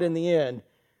face God in the end,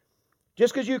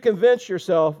 just because you convince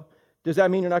yourself, does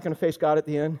that mean you're not going to face God at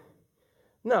the end?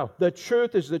 No. The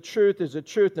truth is the truth is the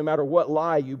truth, no matter what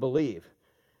lie you believe.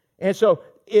 And so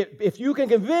if you can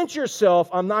convince yourself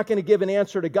I'm not going to give an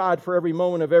answer to God for every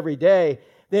moment of every day,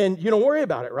 then you don't worry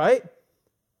about it, right?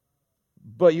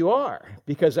 But you are,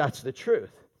 because that's the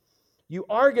truth. You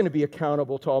are going to be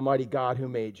accountable to Almighty God who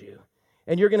made you.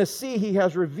 And you're going to see He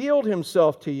has revealed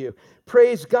Himself to you.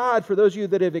 Praise God for those of you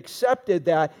that have accepted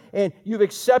that, and you've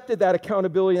accepted that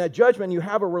accountability and that judgment, and you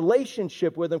have a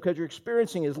relationship with Him because you're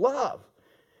experiencing His love.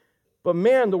 But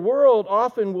man, the world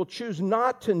often will choose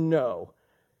not to know.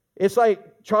 It's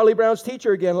like Charlie Brown's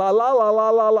teacher again, la, la, la, la,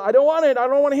 la, la. I don't want it. I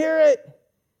don't want to hear it.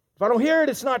 If I don't hear it,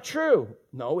 it's not true.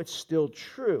 No, it's still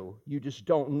true. You just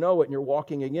don't know it, and you're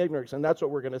walking in ignorance, and that's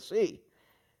what we're going to see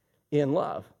in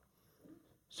love.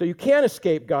 So you can't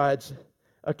escape God's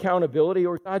accountability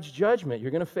or God's judgment.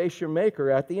 You're going to face your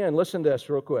Maker at the end. Listen to this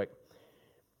real quick.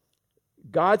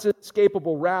 God's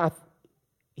inescapable wrath,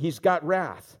 He's got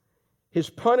wrath.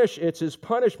 It's His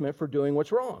punishment for doing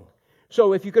what's wrong.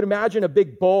 So if you could imagine a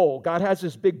big bowl, God has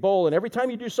this big bowl, and every time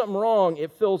you do something wrong,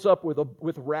 it fills up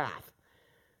with wrath.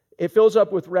 It fills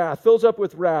up with wrath, fills up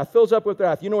with wrath, fills up with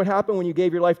wrath. You know what happened when you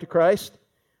gave your life to Christ?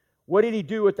 What did He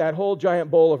do with that whole giant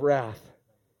bowl of wrath?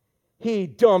 He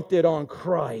dumped it on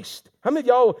Christ. How many of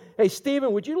y'all, hey,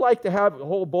 Stephen, would you like to have a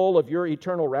whole bowl of your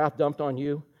eternal wrath dumped on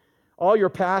you? All your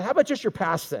past? How about just your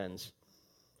past sins?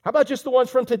 How about just the ones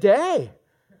from today?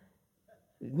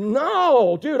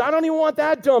 No, dude, I don't even want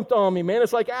that dumped on me, man.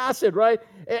 It's like acid, right?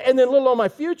 And then little on my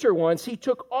future ones, He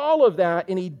took all of that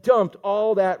and He dumped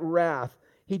all that wrath.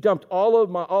 He dumped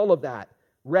all of that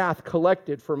wrath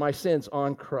collected for my sins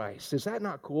on Christ. Is that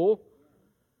not cool?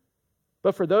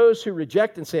 But for those who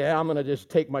reject and say, I'm going to just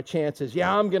take my chances.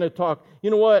 Yeah, I'm going to talk. You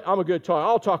know what? I'm a good talker.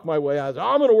 I'll talk my way out.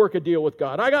 I'm going to work a deal with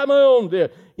God. I got my own deal.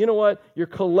 You know what? You're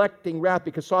collecting wrath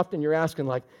because often you're asking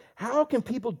like, how can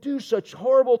people do such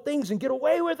horrible things and get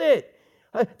away with it?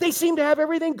 They seem to have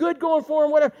everything good going for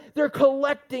them, whatever. They're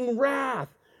collecting wrath.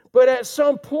 But at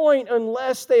some point,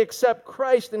 unless they accept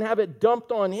Christ and have it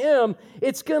dumped on Him,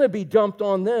 it's going to be dumped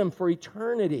on them for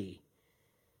eternity.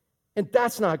 And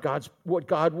that's not what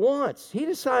God wants. He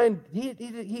decided,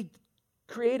 He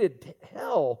created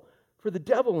hell for the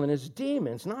devil and his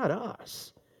demons, not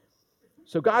us.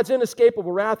 So God's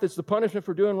inescapable wrath is the punishment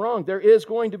for doing wrong. There is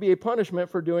going to be a punishment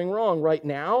for doing wrong right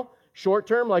now, short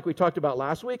term, like we talked about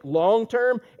last week, long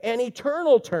term, and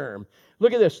eternal term.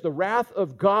 Look at this. The wrath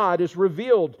of God is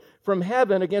revealed from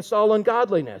heaven against all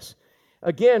ungodliness.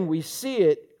 Again, we see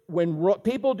it when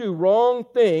people do wrong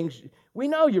things. We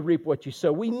know you reap what you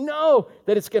sow. We know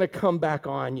that it's going to come back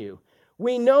on you.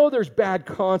 We know there's bad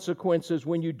consequences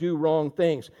when you do wrong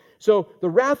things. So the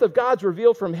wrath of God's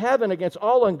revealed from heaven against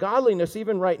all ungodliness,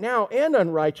 even right now, and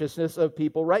unrighteousness of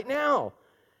people right now.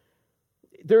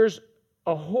 There's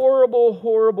a horrible,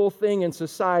 horrible thing in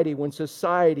society when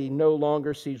society no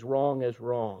longer sees wrong as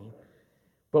wrong,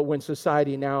 but when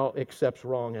society now accepts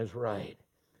wrong as right.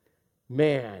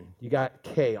 Man, you got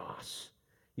chaos.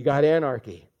 You got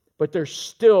anarchy. But there's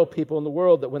still people in the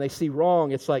world that when they see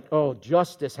wrong, it's like, oh,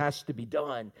 justice has to be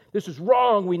done. This is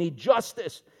wrong. We need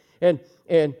justice. And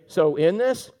so in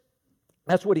this,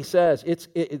 that's what he says.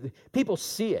 People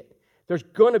see it. There's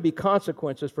going to be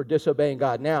consequences for disobeying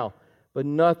God now, but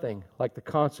nothing like the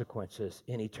consequences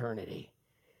in eternity.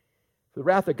 The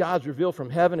wrath of God is revealed from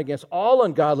heaven against all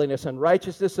ungodliness and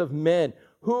righteousness of men,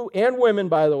 who, and women,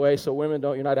 by the way, so women,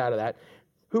 you're not out of that,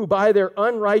 who by their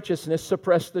unrighteousness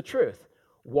suppress the truth.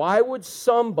 Why would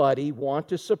somebody want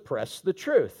to suppress the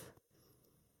truth?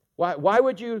 Why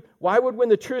would when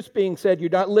the truth's being said, you're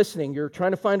not listening, you're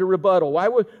trying to find a rebuttal? Why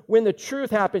would, when the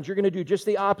truth happens, you're going to do just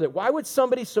the opposite? Why would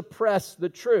somebody suppress the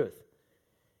truth?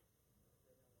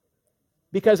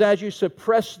 Because as you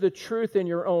suppress the truth in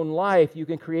your own life, you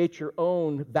can create your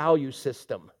own value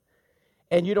system.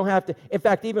 And you don't have to. In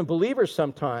fact, even believers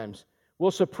sometimes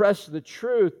will suppress the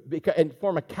truth and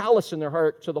form a callous in their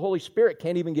heart so the Holy Spirit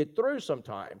can't even get through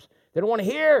sometimes. They don't want to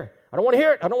hear. I don't want to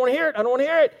hear it. I don't want to hear it. I don't want to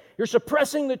hear it. You're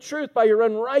suppressing the truth by your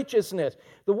unrighteousness.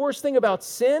 The worst thing about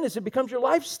sin is it becomes your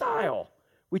lifestyle.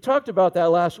 We talked about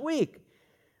that last week.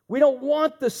 We don't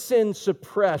want the sin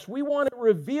suppressed. We want it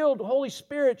revealed. Holy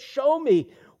Spirit, show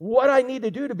me what I need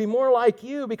to do to be more like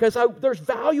you, because there's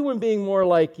value in being more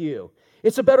like you.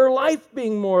 It's a better life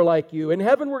being more like you. In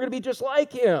heaven, we're going to be just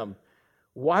like him.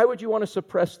 Why would you want to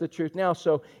suppress the truth now?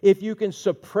 So if you can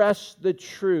suppress the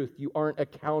truth, you aren't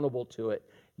accountable to it.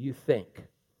 You think.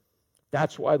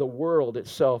 That's why the world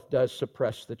itself does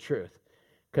suppress the truth.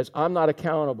 Because I'm not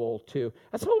accountable to.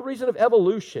 That's the whole reason of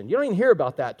evolution. You don't even hear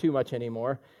about that too much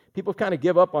anymore. People kind of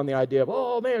give up on the idea of,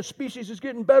 oh man, species is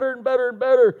getting better and better and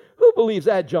better. Who believes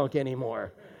that junk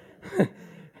anymore?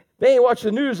 They ain't watched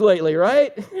the news lately,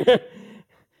 right?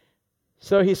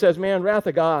 So he says, man, wrath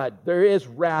of God. There is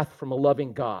wrath from a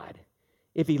loving God.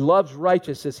 If he loves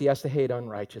righteousness, he has to hate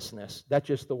unrighteousness. That's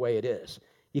just the way it is.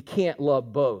 You can't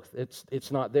love both.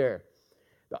 It's not there.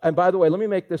 And by the way, let me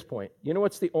make this point. You know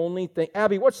what's the only thing?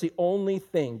 Abby, what's the only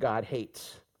thing God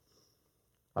hates?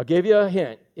 I'll give you a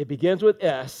hint. It begins with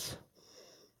S.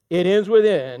 It ends with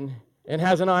N and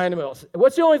has an I in the middle.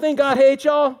 What's the only thing God hates,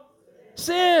 y'all?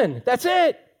 Sin. That's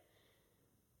it.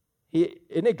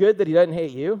 Isn't it good that he doesn't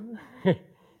hate you?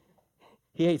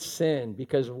 He hates sin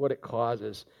because of what it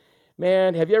causes.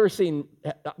 Man, have you ever seen,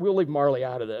 we'll leave Marley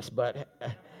out of this, but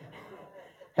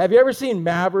have you ever seen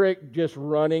Maverick just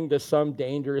running to some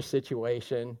dangerous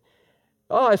situation?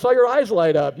 Oh, I saw your eyes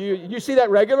light up. You see that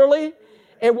regularly?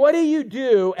 And what do you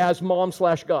do as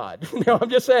mom/God? No, I'm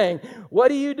just saying, what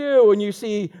do you do when you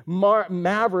see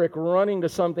Maverick running to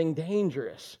something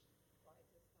dangerous?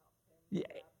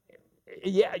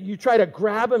 Yeah, you try to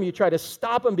grab him, you try to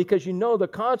stop him because you know the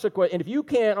consequence. And if you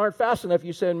aren't fast enough,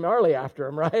 you send Marley after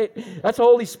him, right? That's the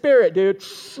Holy Spirit, dude.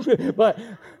 But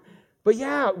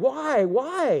yeah,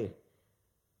 why?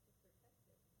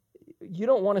 You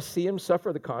don't want to see him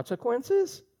suffer the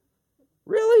consequences?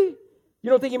 Really? You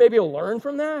don't think you maybe will learn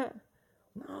from that?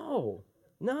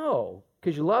 No,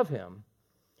 because you love him.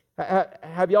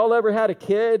 Have y'all ever had a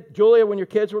kid, Julia, when your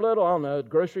kids were little? I don't know,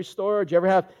 grocery store. Did you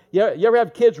ever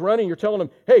have kids running? You're telling them,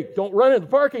 hey, don't run in the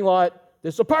parking lot.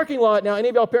 This is a parking lot. Now, any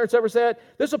of y'all parents ever said,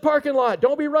 this is a parking lot.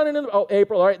 Don't be running in the, oh,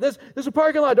 April, all right, this is a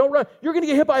parking lot. Don't run. You're going to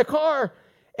get hit by a car.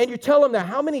 And you tell them that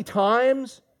how many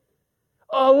times?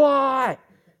 A lot.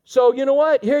 So you know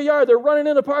what? Here you are. They're running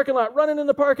in the parking lot, don't run in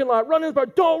the parking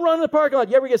lot.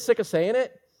 You ever get sick of saying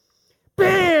it?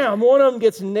 Bam! One of them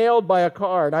gets nailed by a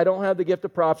car. And I don't have the gift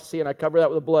of prophecy, and I cover that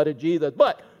with the blood of Jesus.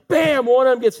 But bam! One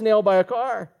of them gets nailed by a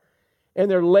car. And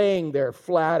they're laying there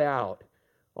flat out,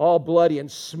 all bloody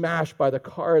and smashed by the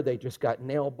car they just got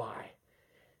nailed by.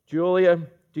 Julia,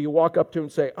 do you walk up to him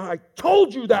and say, I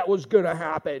told you that was going to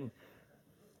happen?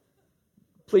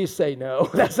 Please say no.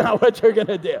 That's not what you're going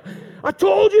to do. I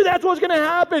told you that's what's going to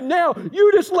happen. Now,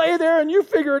 you just lay there and you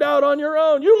figure it out on your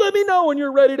own. You let me know when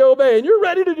you're ready to obey and you're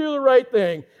ready to do the right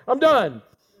thing. I'm done.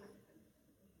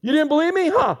 You didn't believe me?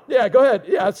 Huh? Yeah, go ahead.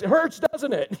 Yeah, it hurts,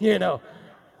 doesn't it? You know.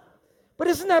 But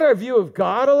isn't that our view of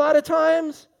God a lot of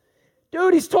times?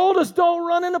 Dude, he's told us don't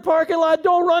run in the parking lot.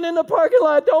 Don't run in the parking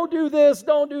lot. Don't do this.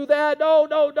 Don't do that.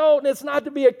 Don't. And it's not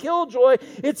to be a killjoy.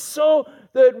 It's so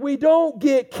that we don't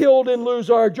get killed and lose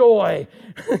our joy.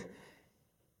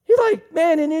 You're like,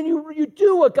 man, and then you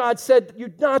do what God said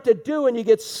you not to do, and you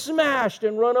get smashed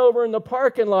and run over in the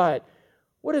parking lot.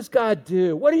 What does God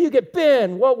do? What do you get?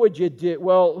 Ben, what would you do?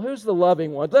 Well, who's the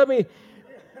loving one?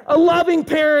 A loving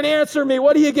parent answer me.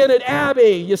 What are you going to do?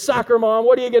 Abby, you soccer mom,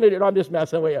 what are you going to do? No, I'm just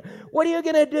messing with you. What are you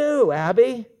going to do,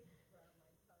 Abby?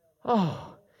 Oh.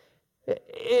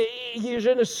 You're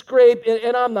going to scrape,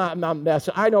 and I'm not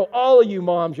messing. I know all of you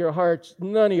moms, your hearts,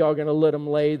 none of y'all are going to let them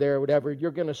lay there or whatever.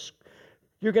 You're going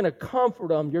to comfort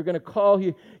them. You're going to call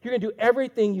you. You're going to do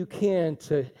everything you can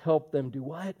to help them do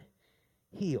what?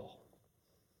 Heal.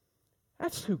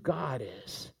 That's who God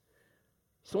is.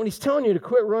 So when he's telling you to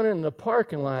quit running in the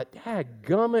parking lot,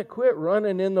 dadgummit, quit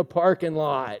running in the parking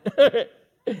lot.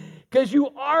 Because you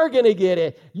are going to get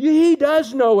it. He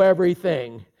does know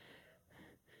everything.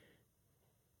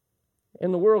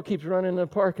 And the world keeps running in the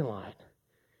parking lot.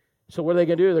 So what are they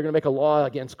going to do? They're going to make a law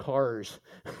against cars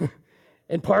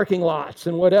and parking lots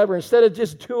and whatever, instead of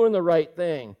just doing the right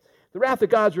thing. The wrath of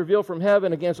God is revealed from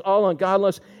heaven against all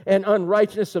ungodliness and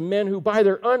unrighteousness of men who by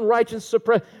their unrighteousness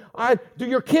suppress. Do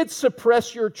your kids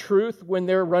suppress your truth when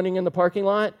they're running in the parking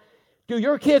lot? Do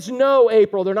your kids know,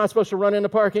 April, they're not supposed to run in the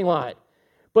parking lot?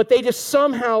 But they just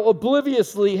somehow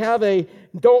obliviously have a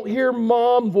don't hear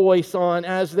mom voice on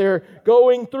as they're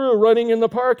going through, running in the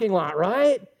parking lot,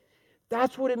 right?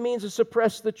 That's what it means to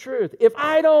suppress the truth. If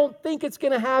I don't think it's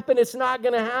going to happen, it's not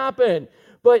going to happen.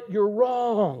 But you're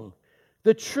wrong.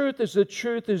 The truth is the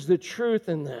truth is the truth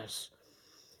in this.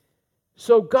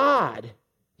 So God,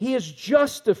 He is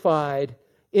justified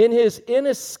in His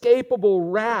inescapable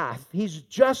wrath. He's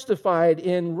justified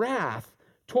in wrath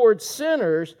towards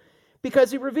sinners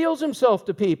because He reveals Himself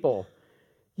to people.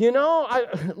 You know,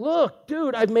 look,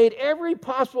 dude, I've made every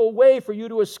possible way for you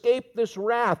to escape this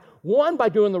wrath. One, by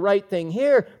doing the right thing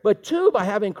here, but two, by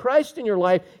having Christ in your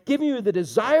life, giving you the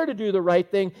desire to do the right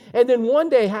thing, and then one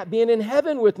day being in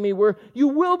heaven with me where you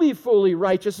will be fully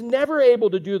righteous, never able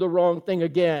to do the wrong thing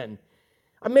again.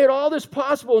 I made all this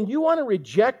possible, and you want to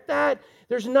reject that?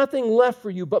 There's nothing left for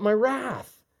you but my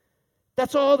wrath.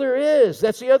 That's all there is.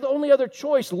 That's the only other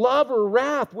choice, love or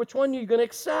wrath. Which one are you going to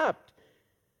accept?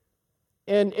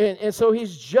 And so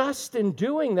He's just in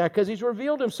doing that because He's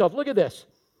revealed Himself. Look at this.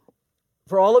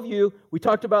 For all of you, we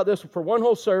talked about this for one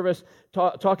whole service,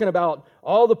 talking about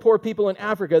all the poor people in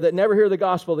Africa that never hear the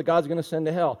gospel that God's going to send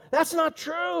to hell. That's not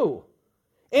true.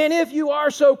 And if you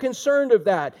are so concerned of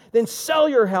that, then sell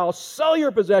your house, sell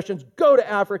your possessions, go to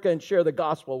Africa and share the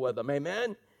gospel with them.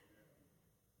 Amen?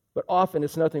 But often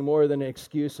it's nothing more than an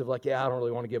excuse of like, yeah, I don't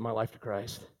really want to give my life to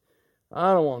Christ.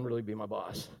 I don't want to really be my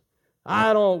boss.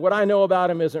 What I know about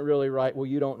Him isn't really right. Well,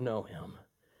 you don't know Him.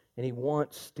 And He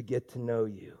wants to get to know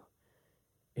you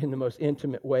in the most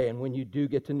intimate way. And when you do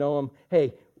get to know Him,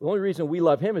 hey, the only reason we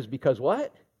love Him is because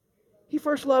what? He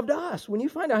first loved us. When you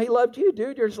find out He loved you,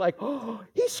 dude, you're just like, oh,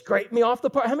 He scraped me off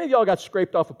the park. How many of y'all got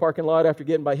scraped off a parking lot after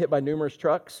getting hit by numerous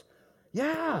trucks?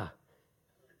 Yeah.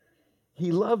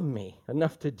 He loved me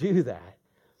enough to do that.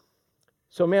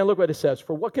 So, man, look what it says.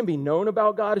 For what can be known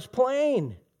about God is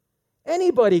plain.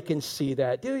 Anybody can see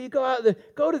that. Dude, you go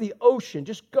to the ocean.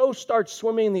 Just go start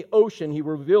swimming in the ocean. He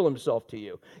will reveal Himself to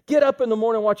you. Get up in the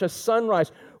morning, watch a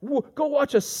sunrise. Go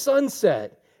watch a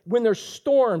sunset. When there's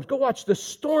storms, go watch the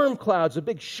storm clouds, the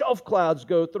big shelf clouds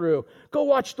go through. Go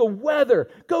watch the weather.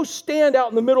 Go stand out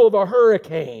in the middle of a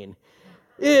hurricane.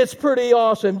 It's pretty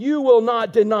awesome. You will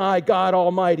not deny God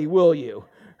Almighty, will you?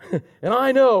 And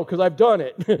I know because I've done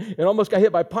it and almost got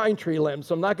hit by pine tree limbs,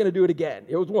 so I'm not going to do it again.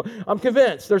 I'm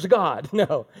convinced there's a God.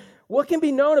 No. What can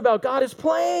be known about God is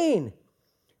plain.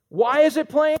 Why is it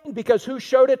plain? Because who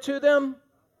showed it to them?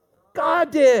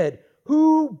 God did.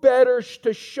 Who better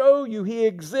to show you He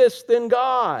exists than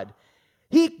God?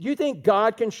 You think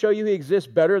God can show you He exists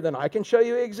better than I can show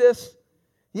you He exists?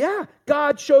 Yeah.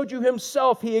 God showed you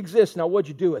Himself He exists. Now, what'd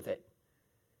you do with it?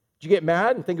 Did you get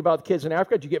mad and think about the kids in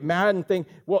Africa? Did you get mad and think,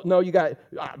 well, no,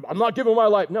 I'm not giving my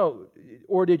life. No.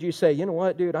 Or did you say, you know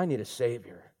what, dude, I need a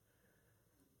Savior.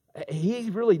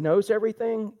 He really knows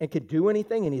everything and can do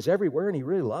anything, and He's everywhere, and He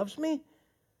really loves me?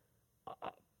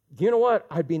 You know what?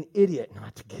 I'd be an idiot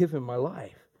not to give Him my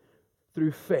life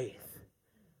through faith.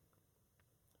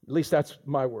 At least that's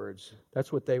my words.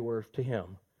 That's what they were to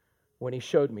Him when He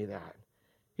showed me that.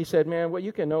 He said, man, what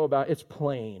you can know about it's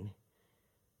plain.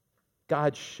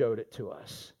 God showed it to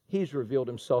us. He's revealed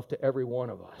Himself to every one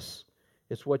of us.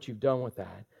 It's what you've done with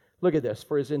that. Look at this.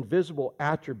 For His invisible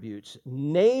attributes,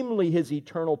 namely His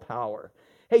eternal power.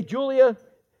 Hey, Julia,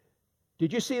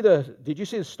 did you see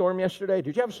the storm yesterday?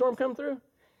 Did you have a storm come through?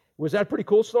 Was that a pretty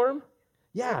cool storm?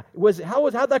 Yeah.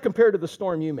 How'd that compare to the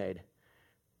storm you made?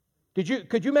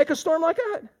 Could you make a storm like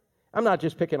that? I'm not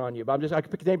just picking on you, but I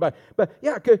could pick anybody. But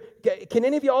yeah, can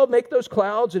any of y'all make those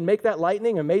clouds and make that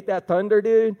lightning and make that thunder,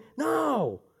 dude?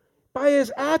 No. By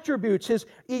His attributes, His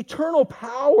eternal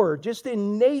power, just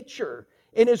in nature,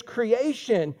 in His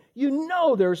creation, you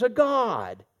know there's a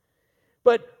God.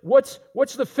 But what's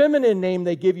the feminine name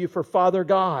they give you for Father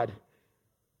God?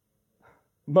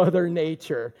 Mother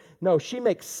Nature. No, she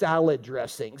makes salad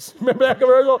dressings. Remember that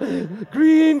commercial?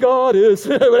 Green Goddess,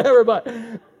 whatever, but...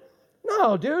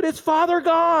 No, dude, it's Father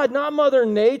God, not Mother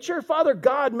Nature. Father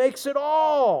God makes it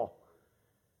all.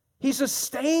 He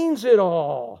sustains it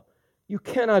all. You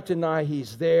cannot deny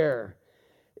He's there.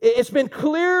 It's been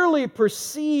clearly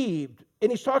perceived,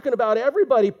 and He's talking about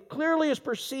everybody, clearly is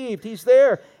perceived. He's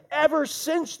there ever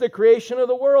since the creation of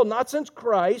the world, not since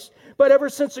Christ, but ever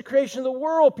since the creation of the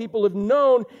world, people have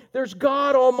known there's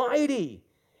God Almighty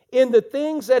in the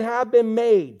things that have been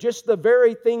made, just the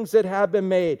very things that have been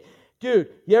made. Dude,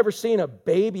 you ever seen a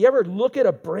baby? You ever look at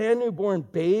a brand new born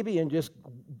baby and just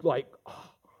like, oh,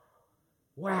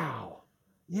 wow,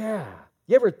 yeah.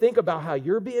 You ever think about how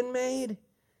you're being made?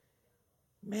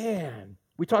 Man,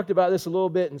 we talked about this a little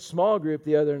bit in small group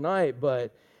the other night,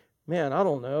 but man, I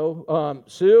don't know.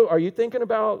 Sue, are you thinking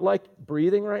about like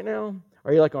breathing right now?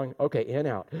 Are you like going, okay, in,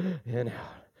 out, in, out?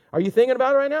 Are you thinking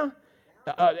about it right now?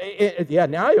 Yeah,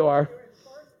 now you are.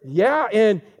 Yeah,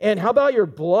 and how about your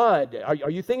blood? Are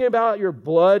you thinking about your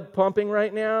blood pumping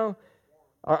right now?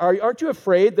 Aren't you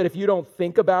afraid that if you don't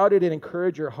think about it and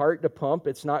encourage your heart to pump,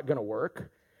 it's not going to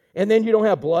work? And then you don't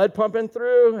have blood pumping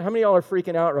through? How many of y'all are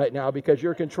freaking out right now because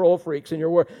you're control freaks and you're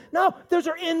worried? No, those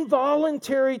are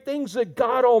involuntary things that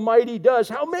God Almighty does.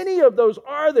 How many of those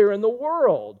are there in the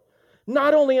world?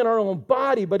 Not only in our own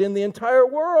body, but in the entire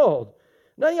world.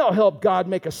 None of y'all help God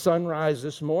make a sunrise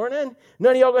this morning.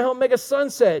 None of y'all going to help make a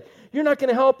sunset. You're not going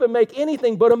to help Him make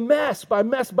anything but a mess by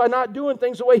not doing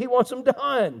things the way He wants them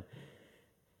done.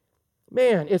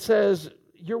 Man, it says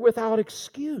you're without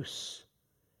excuse.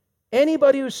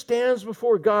 Anybody who stands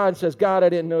before God and says, God, I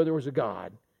didn't know there was a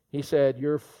God. He said,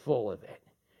 you're full of it.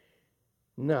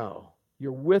 No,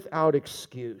 you're without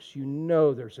excuse. You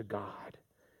know there's a God.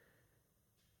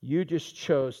 You just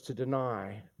chose to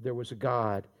deny there was a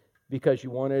God because you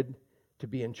wanted to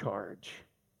be in charge.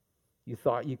 You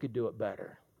thought you could do it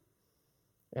better.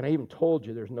 And I even told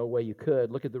you there's no way you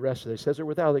could. Look at the rest of it. It says they're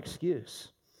without excuse.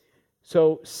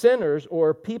 So sinners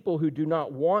or people who do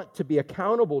not want to be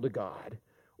accountable to God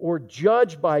or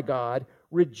judged by God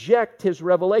reject His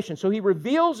revelation. So He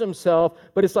reveals Himself,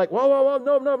 but it's like, whoa,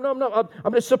 no. I'm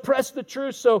going to suppress the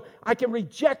truth so I can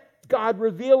reject God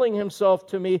revealing Himself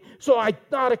to me so I'm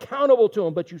not accountable to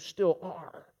Him, but you still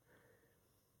are.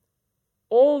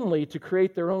 Only to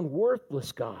create their own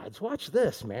worthless gods. Watch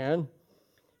this, man.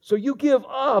 So you give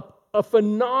up a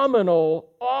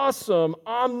phenomenal, awesome,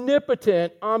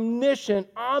 omnipotent, omniscient,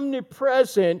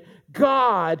 omnipresent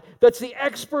God that's the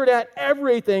expert at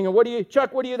everything. And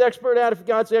Chuck, what are you the expert at if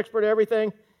God's the expert at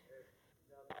everything?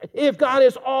 If God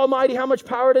is almighty, how much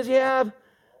power does He have?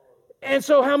 And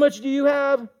so how much do you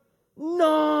have?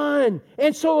 None.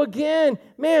 And so again,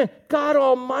 man, God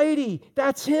Almighty,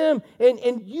 that's Him.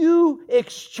 And you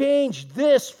exchange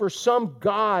this for some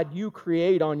God you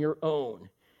create on your own.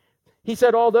 He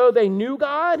said, although they knew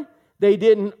God, they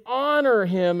didn't honor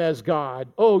Him as God.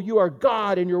 Oh, you are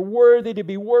God and you're worthy to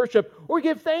be worshiped, or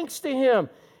give thanks to Him.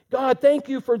 God, thank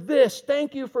you for this.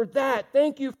 Thank you for that.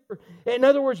 Thank you for, in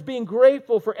other words, being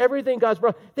grateful for everything God's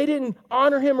brought. They didn't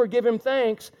honor Him or give Him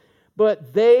thanks,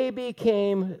 but they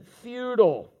became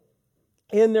futile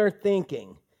in their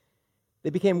thinking.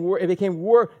 They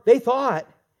thought,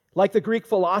 like the Greek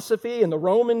philosophy and the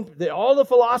Roman, all the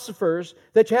philosophers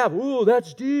that you have, ooh,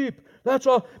 that's deep. That's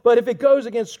all. But if it goes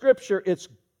against Scripture, it's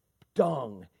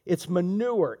dung. It's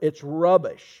manure. It's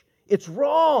rubbish. It's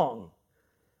wrong.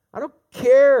 I don't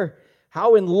care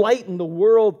how enlightened the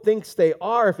world thinks they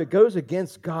are. If it goes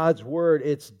against God's Word,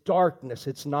 it's darkness.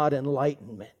 It's not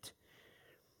enlightenment.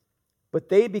 But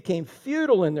they became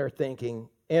futile in their thinking,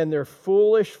 and their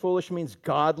foolish means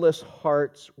godless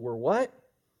hearts were what?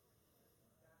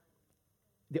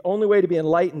 The only way to be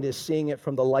enlightened is seeing it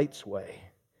from the light's way.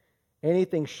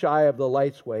 Anything shy of the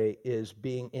light's way is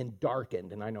being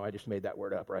darkened. And I know I just made that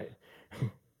word up, right?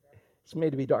 It's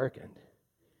made to be darkened.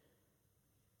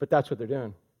 But that's what they're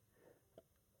doing.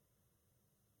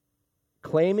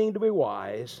 Claiming to be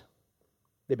wise,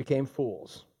 they became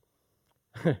fools.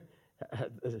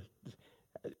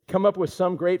 Come up with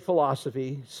some great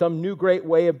philosophy, some new great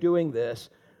way of doing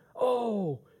this.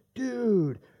 Oh,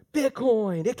 dude,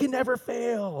 Bitcoin, it can never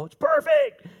fail. It's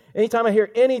perfect. Anytime I hear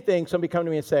anything, somebody come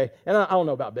to me and say, and I don't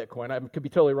know about Bitcoin, I could be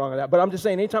totally wrong on that, but I'm just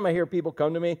saying, anytime I hear people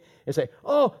come to me and say,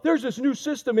 oh, there's this new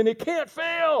system and it can't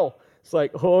fail. It's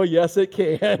like, oh, yes, it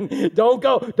can.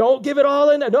 Don't give it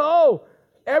all in. No,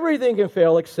 everything can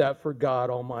fail except for God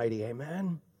Almighty.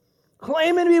 Amen.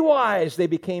 Claiming to be wise, they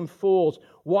became fools.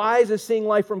 Wise is seeing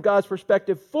life from God's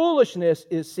perspective. Foolishness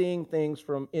is seeing things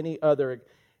from any other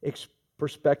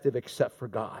perspective except for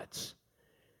God's.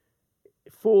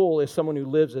 Fool is someone who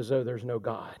lives as though there's no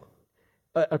God,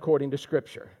 according to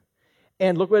Scripture.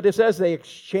 And look what it says, they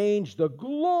exchanged the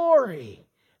glory.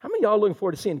 How many of y'all are looking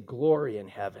forward to seeing glory in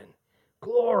heaven?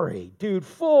 Glory, dude,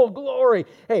 full glory.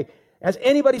 Hey, has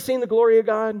anybody seen the glory of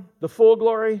God? The full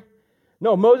glory?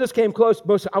 No, Moses came close.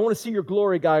 Moses said, I want to see your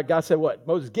glory, God. God said what?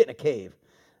 Moses, get in a cave.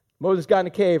 Moses got in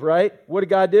a cave, right? What did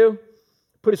God do?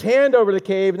 Put his hand over the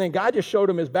cave, and then God just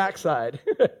showed him his backside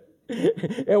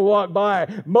and walked by.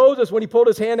 Moses, when he pulled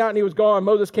his hand out and he was gone,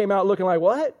 Moses came out looking like,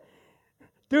 what?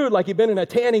 Dude, like he'd been in a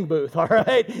tanning booth, all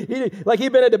right? Like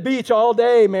he'd been at the beach all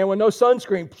day, man, with no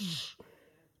sunscreen.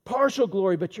 Partial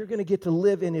glory, but you're going to get to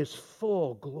live in His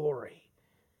full glory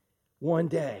one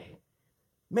day.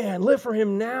 Man, live for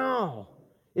Him now.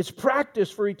 It's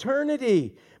practice for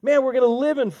eternity. Man, we're going to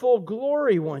live in full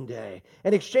glory one day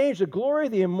and exchange the glory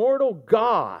of the immortal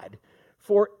God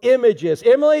for images.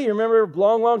 Emily, you remember a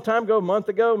long, long time ago, a month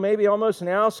ago, maybe almost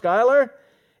now, Skylar?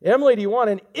 Emily, do you want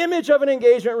an image of an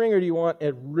engagement ring or do you want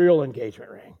a real engagement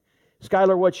ring?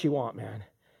 Skylar, what'd she want, man?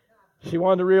 She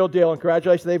wanted the real deal, and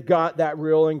congratulations, they've got that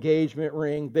real engagement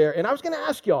ring there. And I was going to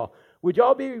ask y'all, would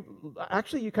y'all be,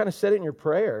 actually you kind of said it in your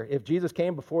prayer, if Jesus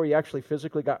came before you actually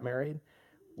physically got married,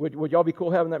 would y'all be cool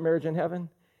having that marriage in heaven?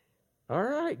 All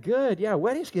right, good. Yeah,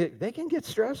 weddings, they can get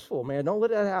stressful, man. Don't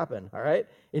let that happen, all right?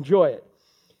 Enjoy it.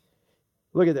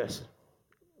 Look at this.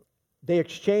 They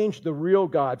exchanged the real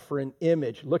God for an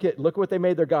image. Look what they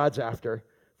made their gods after.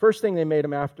 First thing they made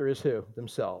them after is who?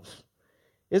 Themselves.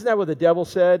 Isn't that what the devil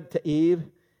said to Eve?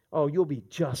 Oh, you'll be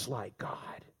just like God.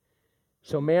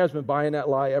 So man's been buying that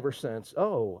lie ever since.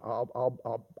 Oh,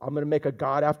 I'm going to make a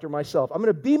God after myself. I'm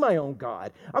going to be my own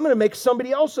God. I'm going to make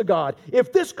somebody else a God.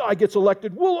 If this guy gets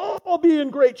elected, we'll all be in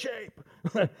great shape.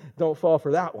 Don't fall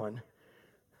for that one.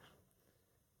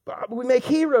 But we make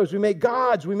heroes, we make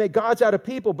gods out of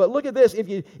people. But look at this, if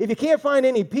you can't find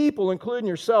any people, including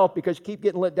yourself, because you keep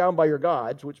getting let down by your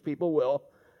gods, which people will,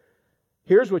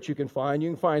 here's what you can find.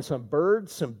 You can find some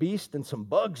birds, some beasts, and some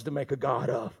bugs to make a god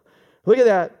of. Look at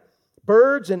that.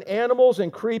 Birds and animals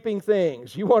and creeping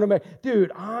things. You want to make,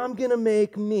 dude, I'm going to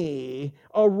make me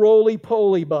a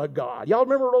roly-poly bug god. Y'all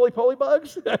remember roly-poly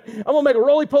bugs? I'm going to make a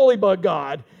roly-poly bug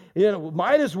god. You know,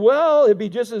 might as well, it'd be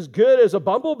just as good as a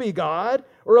bumblebee god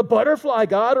or a butterfly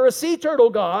god or a sea turtle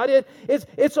god.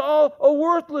 It's all a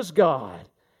worthless god.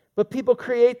 But people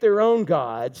create their own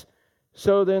gods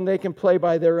so then they can play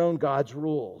by their own God's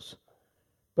rules.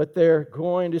 But they're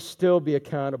going to still be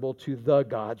accountable to the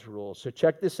God's rules. So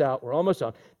check this out. We're almost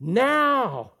on.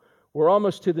 Now, we're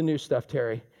almost to the new stuff,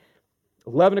 Terry.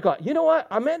 11 o'clock. You know what?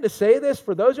 I meant to say this.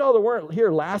 For those of y'all that weren't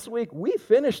here last week, we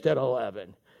finished at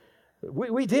 11.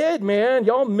 We did, man.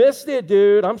 Y'all missed it,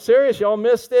 dude. I'm serious. Y'all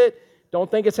missed it.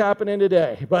 Don't think it's happening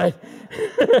today. But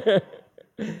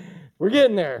we're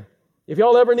getting there. If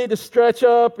y'all ever need to stretch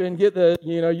up and get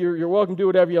you're welcome to do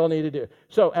whatever y'all need to do.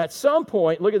 So at some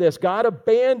point, look at this, God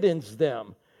abandons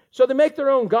them. So they make their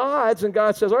own gods, and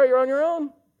God says, all right, you're on your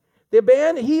own.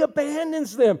 He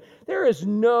abandons them. There is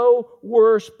no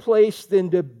worse place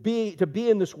than to be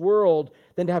in this world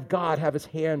than to have God have his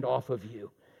hand off of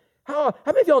you. How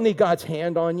many of y'all need God's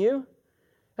hand on you?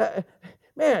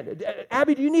 Man,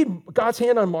 Abby, do you need God's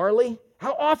hand on Marley?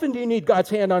 How often do you need God's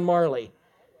hand on Marley?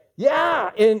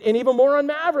 Yeah, and even more on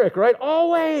Maverick, right?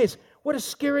 Always. What a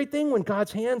scary thing when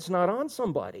God's hand's not on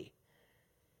somebody.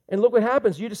 And look what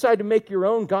happens. You decide to make your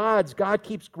own gods. God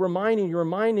keeps reminding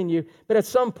you. But at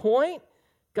some point,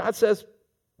 God says,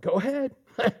 go ahead.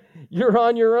 You're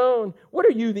on your own. What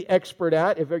are you the expert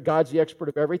at if God's the expert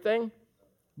of everything?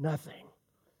 Nothing.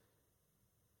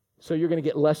 So you're going to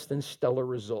get less than stellar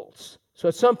results. So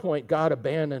at some point, God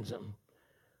abandons them,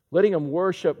 letting them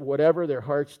worship whatever their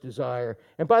hearts desire.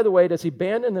 And by the way, does he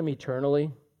abandon them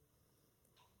eternally?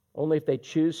 Only if they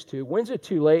choose to. When's it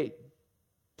too late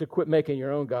to quit making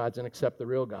your own gods and accept the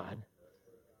real God?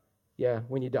 Yeah,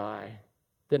 when you die.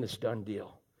 Then it's done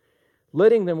deal.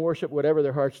 Letting them worship whatever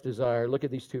their hearts desire. Look at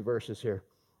these two verses here.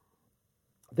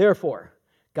 Therefore,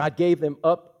 God gave them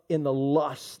up in the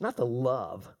lust, not the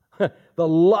love, the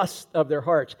lust of their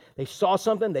hearts. They saw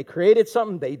something, they created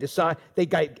something, they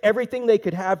got everything they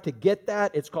could have to get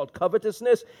that. It's called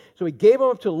covetousness. So he gave them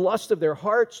up to the lust of their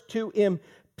hearts, to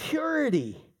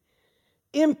impurity.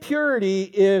 Impurity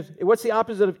is, what's the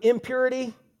opposite of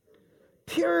impurity?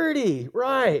 Purity,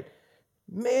 right.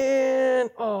 Man,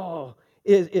 Tanya,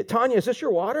 is this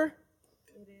your water?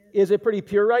 It is. Is it pretty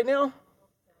pure right now?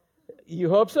 You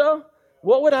hope so?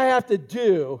 What would I have to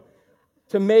do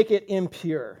to make it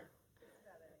impure?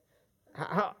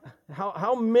 How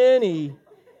many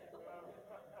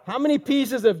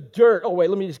pieces of dirt? Oh, wait,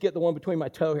 let me just get the one between my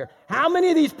toe here. How many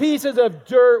of these pieces of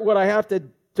dirt would I have to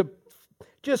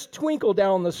just twinkle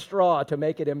down the straw to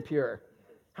make it impure?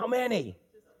 How many?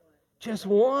 Just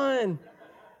one.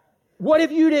 What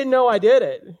if you didn't know I did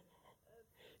it?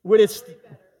 Would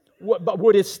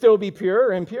it still be pure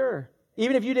or impure?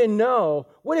 Even if you didn't know,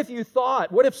 what if you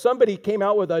thought, what if somebody came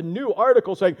out with a new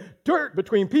article saying, dirt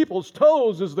between people's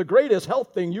toes is the greatest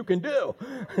health thing you can do?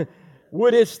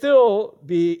 Would it still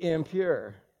be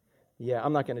impure? Yeah,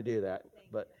 I'm not going to do that,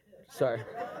 but sorry.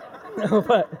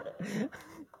 But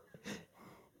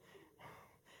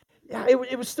yeah,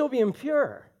 it would still be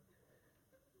impure.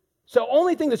 So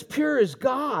only thing that's pure is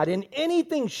God, and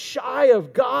anything shy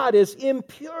of God is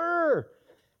impure.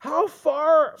 How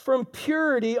far from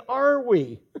purity are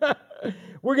we?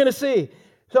 We're going to see.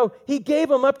 So he gave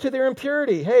them up to their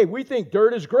impurity. Hey, we think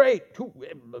dirt is great.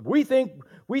 We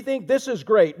think this is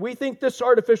great. We think this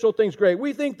artificial thing's great.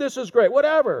 We think this is great.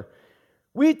 Whatever.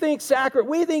 We think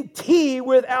tea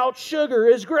without sugar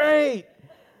is great.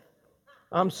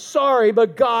 I'm sorry,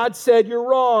 but God said you're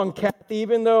wrong, Kathy,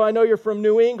 even though I know you're from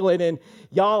New England and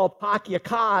y'all pack your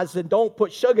cars and don't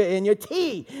put sugar in your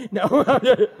tea. No.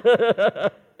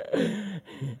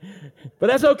 But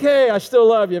that's okay. I still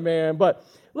love you, man. But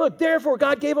look, therefore,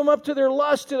 God gave them up to their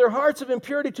lust, to their hearts of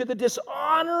impurity, to the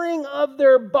dishonoring of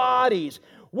their bodies.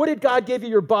 What did God give you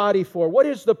your body for? What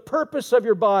is the purpose of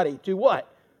your body? To what?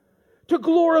 To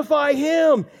glorify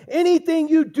Him. Anything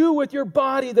you do with your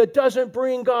body that doesn't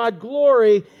bring God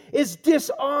glory is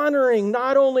dishonoring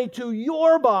not only to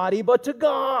your body, but to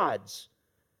God's.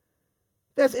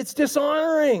 It's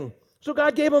dishonoring. So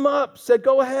God gave them up, said,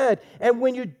 go ahead. And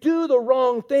when you do the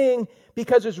wrong thing,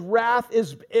 because His wrath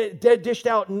is dished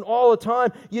out all the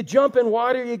time, you jump in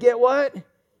water, you get what?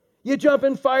 You jump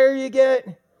in fire, you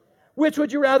get? Which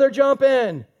would you rather jump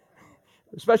in?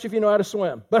 Especially if you know how to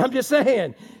swim. But I'm just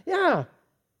saying, yeah,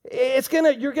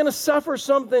 you're going to suffer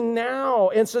something now,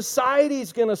 and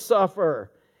society's going to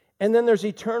suffer. And then there's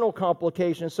eternal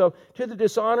complications. So to the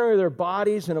dishonoring of their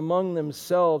bodies and among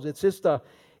themselves, it's just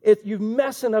you're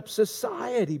messing up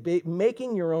society,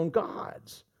 making your own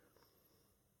gods.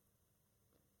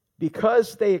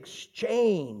 Because they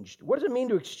exchanged. What does it mean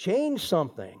to exchange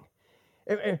something?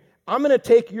 I'm going to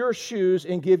take your shoes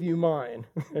and give you mine.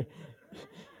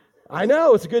 I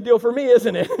know, it's a good deal for me,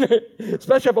 isn't it?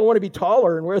 Especially if I want to be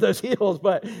taller and wear those heels.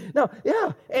 But no,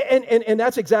 yeah, and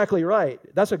that's exactly right.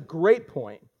 That's a great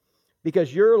point.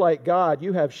 Because you're like God,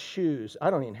 you have shoes.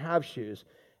 I don't even have shoes.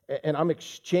 And I'm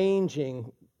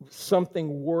exchanging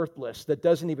something worthless that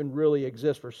doesn't even really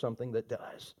exist for something that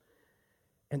does.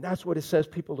 And that's what it says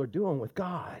people are doing with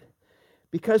God.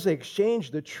 Because they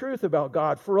exchanged the truth about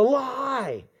God for a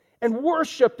lie and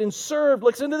worshiped and served,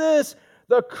 listen to this,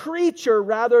 the creature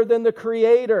rather than the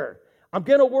Creator. I'm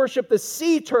going to worship the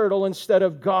sea turtle instead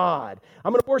of God.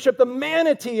 I'm going to worship the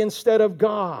manatee instead of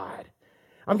God.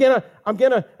 I'm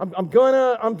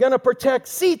gonna protect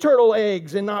sea turtle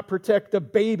eggs and not protect the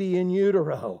baby in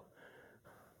utero.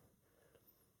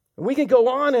 And we can go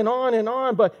on and on and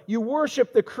on, but you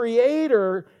worship the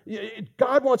Creator.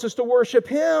 God wants us to worship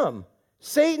Him.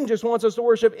 Satan just wants us to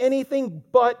worship anything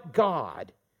but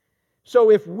God. So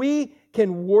if we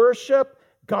can worship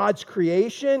God's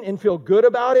creation and feel good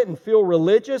about it and feel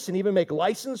religious and even make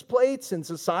license plates in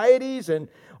societies and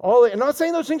all that, I'm not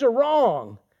saying those things are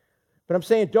wrong, but I'm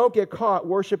saying don't get caught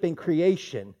worshiping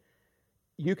creation.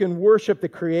 You can worship the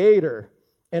Creator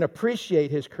and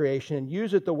appreciate His creation and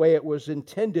use it the way it was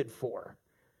intended for.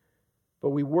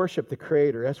 But we worship the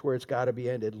Creator. That's where it's got to be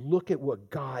ended. Look at what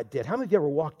God did. How many of you ever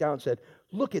walked down and said,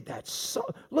 look at that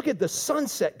look at the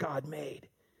sunset God made.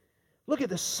 Look at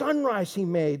the sunrise He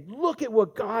made. Look at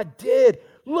what God did.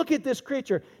 Look at this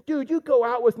creature. Dude, you go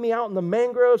out with me out in the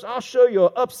mangroves. I'll show you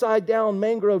an upside-down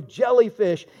mangrove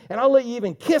jellyfish, and I'll let you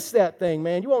even kiss that thing,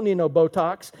 man. You won't need no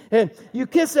Botox. And you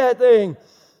kiss that thing,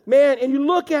 man, and you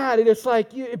look at it, it's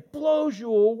like it blows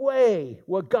you away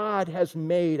what God has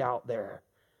made out there.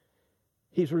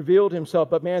 He's revealed Himself,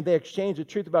 but man, they exchanged the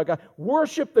truth about God.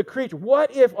 Worship the creature.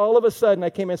 What if all of a sudden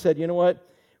I came and said, you know what?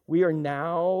 We are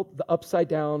now the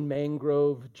upside-down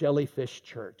mangrove jellyfish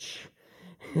church.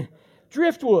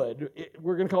 Driftwood.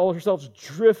 We're going to call ourselves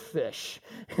Driftfish.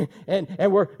 and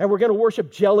we're going to worship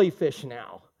jellyfish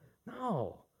now.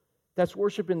 No. That's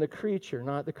worshiping the creature,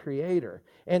 not the Creator.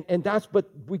 But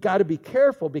we got to be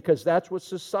careful because that's what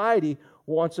society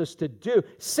wants us to do.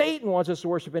 Satan wants us to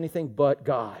worship anything but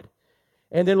God.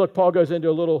 And then look, Paul goes into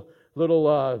a little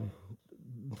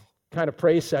kind of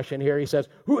praise session here. He says,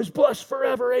 who is blessed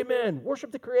forever, amen.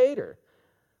 Worship the Creator.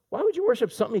 Why would you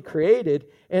worship something He created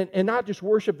and not just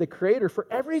worship the Creator for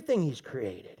everything He's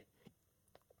created?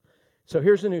 So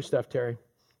here's the new stuff, Terry.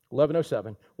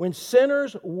 1107. When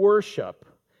sinners worship,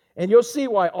 and you'll see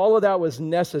why all of that was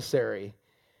necessary.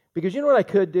 Because you know what I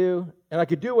could do? And I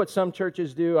could do what some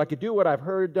churches do. I could do what I've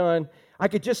heard done. I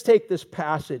could just take this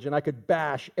passage and I could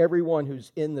bash everyone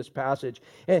who's in this passage.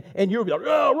 And you'll be like,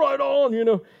 oh, right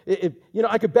on,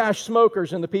 I could bash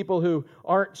smokers and the people who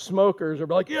aren't smokers are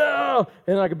like, yeah.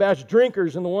 And I could bash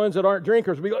drinkers and the ones that aren't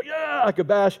drinkers would be like, yeah. I could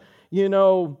bash,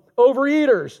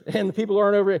 overeaters and the people who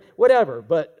aren't overeaters, whatever.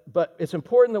 But it's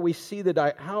important that we see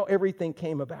how everything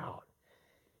came about.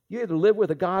 You either live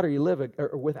with a God or you live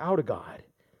without a God.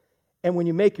 And when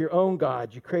you make your own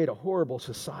God, you create a horrible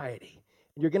society.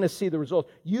 And you're going to see the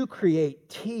results. You create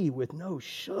tea with no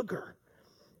sugar.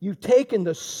 You've taken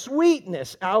the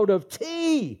sweetness out of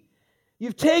tea.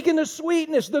 You've taken the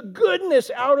sweetness, the goodness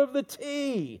out of the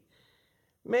tea.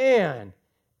 Man.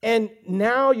 And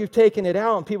now you've taken it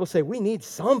out and people say, we need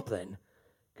something.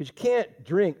 because you can't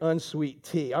drink unsweet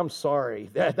tea. I'm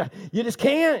sorry. You just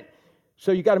can't.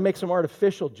 So you got to make some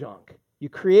artificial junk. You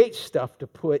create stuff to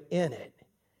put in it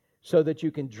so that you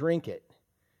can drink it.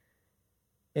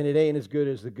 And it ain't as good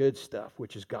as the good stuff,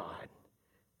 which is God.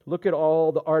 Look at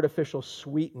all the artificial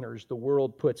sweeteners the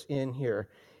world puts in here.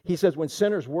 He says when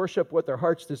sinners worship what their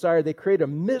hearts desire, they create a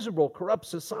miserable, corrupt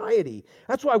society.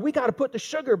 That's why we got to put the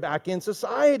sugar back in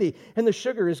society, and the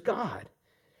sugar is God.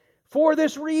 For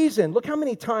this reason, look how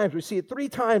many times, we see it 3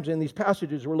 times in these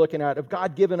passages we're looking at, of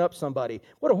God giving up somebody.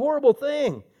 What a horrible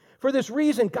thing. For this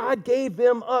reason, God gave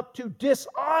them up to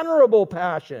dishonorable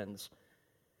passions.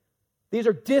 These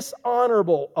are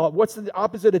dishonorable. What's the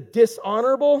opposite of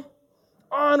dishonorable?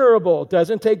 Honorable.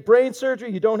 Doesn't take brain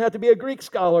surgery. You don't have to be a Greek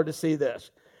scholar to see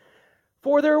this.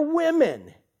 For their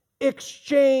women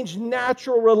exchange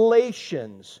natural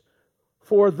relations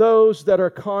for those that are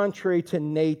contrary to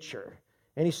nature.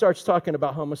 And he starts talking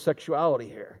about homosexuality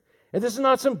here. And this is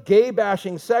not some gay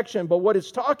bashing section, but what it's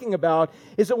talking about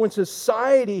is that when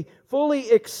society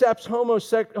fully accepts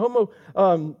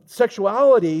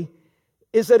homosexuality,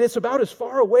 is that it's about as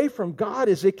far away from God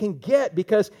as it can get,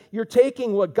 because you're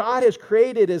taking what God has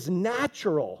created as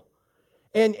natural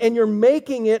and you're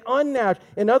making it unnatural.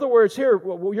 In other words, here,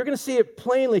 you're going to see it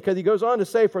plainly, because he goes on to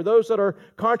say, for those that are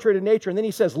contrary to nature, and then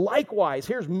he says, likewise,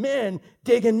 here's men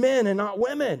digging men and not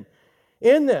women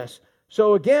in this.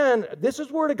 So again, this is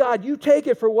Word of God. You take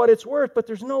it for what it's worth, but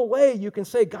there's no way you can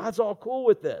say God's all cool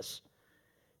with this.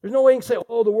 There's no way you can say,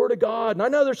 oh, the Word of God. And I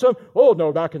know there's some, oh,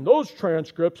 no, back in those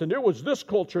transcripts, and it was this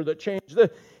culture that changed this.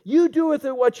 You do with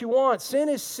it what you want. Sin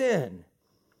is sin.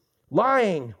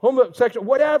 Lying, homosexual,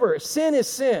 whatever. Sin is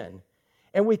sin.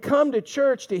 And we come to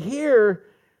church to hear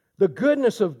the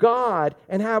goodness of God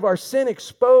and have our sin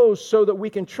exposed so that we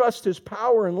can trust His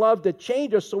power and love to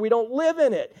change us so we don't live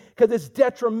in it, because it's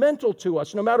detrimental to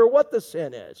us no matter what the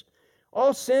sin is.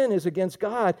 All sin is against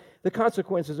God. The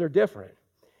consequences are different.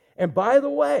 And by the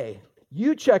way,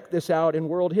 you check this out in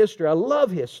world history. I love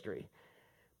history.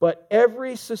 But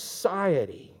every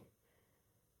society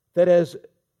that has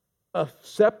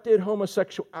accepted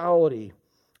homosexuality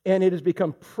and it has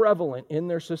become prevalent in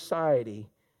their society,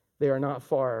 they are not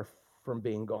far from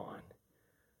being gone.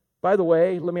 By the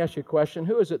way, let me ask you a question.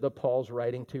 Who is it that Paul's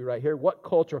writing to right here? What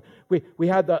culture? We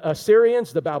had the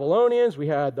Assyrians, the Babylonians, we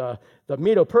had the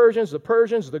Medo-Persians, the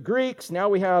Persians, the Greeks. Now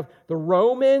we have the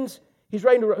Romans. He's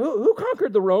writing to, who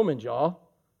conquered the Romans, y'all?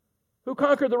 Who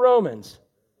conquered the Romans?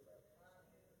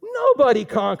 Nobody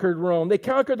conquered Rome. They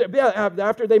conquered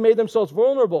after they made themselves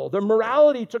vulnerable. Their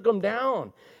morality took them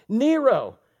down.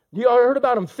 Nero, you all heard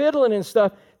about him fiddling and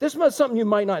stuff. This is something you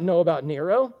might not know about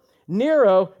Nero.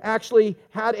 Nero actually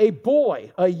had a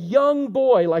boy, a young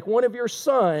boy, like one of your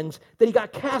sons, that he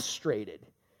got castrated.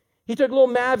 He took a little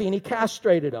Mavi and he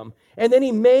castrated him. And then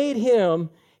he made him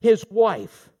his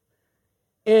wife.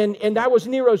 And that was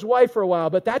Nero's wife for a while,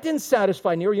 but that didn't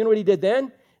satisfy Nero. You know what he did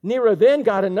then? Nero then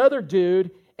got another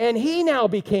dude, and he now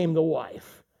became the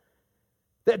wife.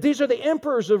 These are the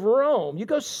emperors of Rome. You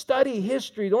go study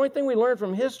history. The only thing we learn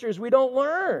from history is we don't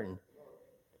learn.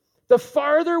 The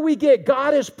farther we get,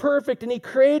 God is perfect, and He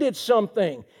created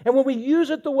something. And when we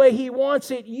use it the way He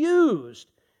wants it used,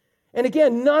 and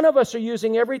again, none of us are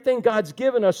using everything God's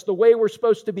given us the way we're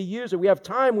supposed to be using. We have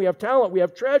time, we have talent, we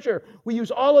have treasure. We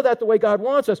use all of that the way God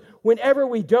wants us. Whenever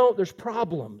we don't, there's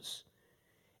problems.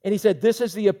 And he said, this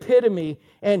is the epitome.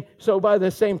 And so by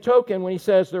the same token, when he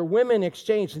says their women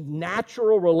exchange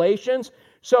natural relations,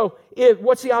 so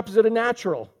what's the opposite of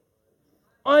natural?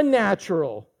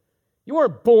 Unnatural. You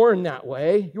weren't born that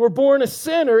way. You were born a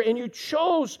sinner, and you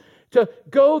chose to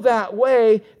go that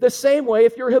way the same way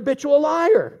if you're a habitual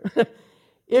liar,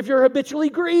 if you're habitually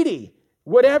greedy.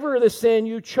 Whatever the sin,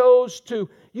 you chose to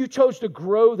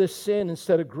grow the sin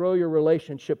instead of grow your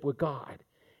relationship with God.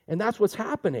 And that's what's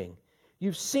happening.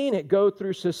 You've seen it go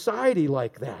through society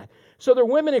like that. So their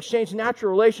women exchange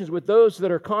natural relations with those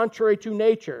that are contrary to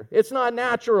nature. It's not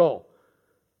natural.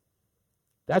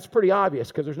 That's pretty obvious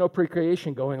because there's no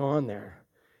procreation going on there.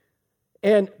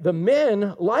 And the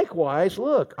men, likewise,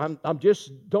 look, I'm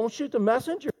just, don't shoot the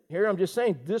messenger here. I'm just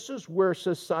saying this is where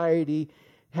society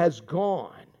has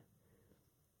gone.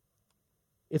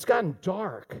 It's gotten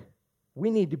dark. We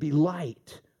need to be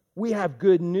light. We have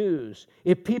good news.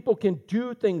 If people can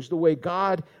do things the way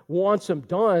God wants them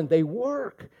done, they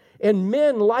work. And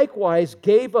men, likewise,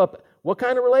 gave up what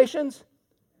kind of relations?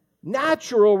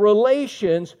 Natural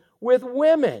relations with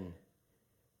women.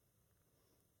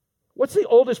 What's the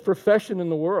oldest profession in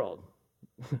the world?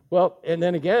 Well, and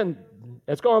then again,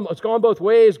 it's gone both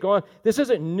ways. This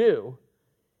isn't new.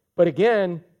 But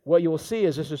again, what you will see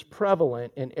is this is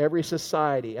prevalent in every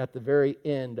society at the very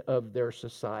end of their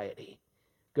society.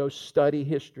 Go study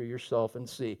history yourself and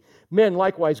see. Men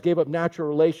likewise gave up natural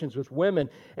relations with women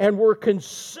and were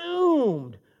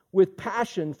consumed with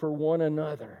passion for one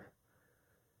another.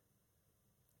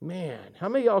 Man, how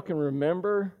many of y'all can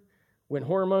remember when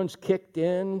hormones kicked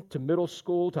in to middle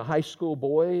school, to high school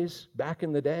boys back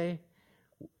in the day?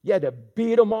 You had to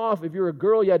beat them off. If you were a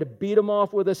girl, you had to beat them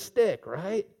off with a stick,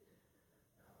 right?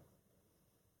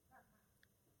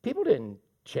 People didn't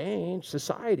change.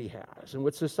 Society has. And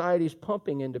what society's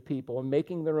pumping into people and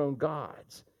making their own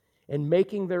gods and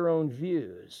making their own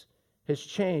views has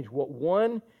changed. What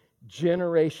one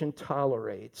generation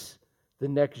tolerates, the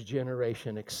next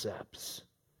generation accepts.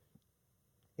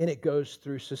 And it goes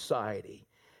through society.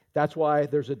 That's why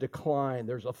there's a decline,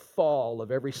 there's a fall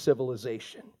of every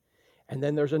civilization. And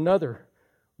then there's another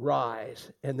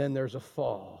rise, and then there's a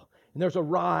fall. And there's a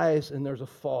rise, and there's a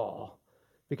fall.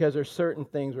 Because there's certain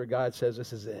things where God says,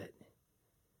 this is it.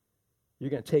 You're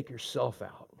going to take yourself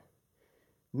out.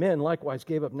 Men likewise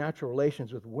gave up natural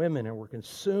relations with women and were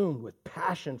consumed with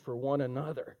passion for one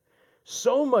another.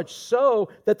 So much so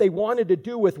that they wanted to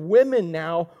do with women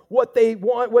now what they've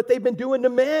been doing to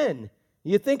men.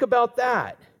 You think about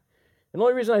that. And the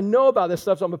only reason I know about this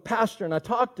stuff is I'm a pastor and I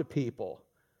talk to people.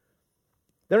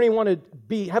 They don't even want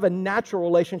to have a natural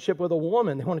relationship with a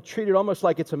woman. They want to treat it almost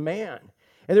like it's a man.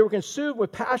 And they were consumed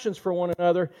with passions for one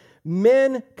another,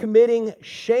 men committing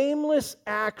shameless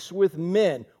acts with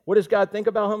men. What does God think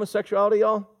about homosexuality,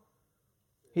 y'all?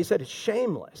 He said it's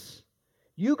shameless.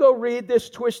 You go read this,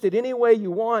 twist it any way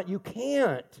you want. You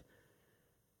can't.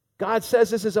 God says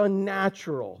this is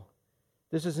unnatural.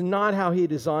 This is not how He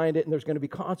designed it, and there's going to be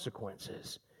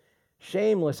consequences.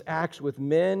 Shameless acts with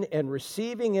men and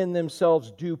receiving in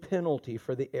themselves due penalty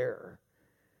for the error.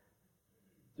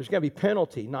 There's going to be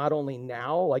penalty, not only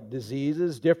now, like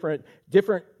diseases, different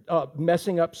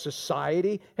messing up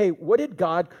society. Hey, what did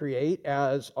God create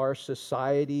as our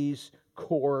society's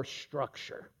core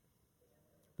structure?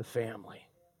 The family.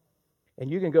 And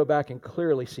you can go back and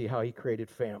clearly see how He created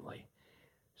family.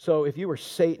 So if you were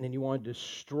Satan and you wanted to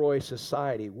destroy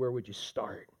society, where would you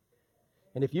start?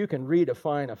 And if you can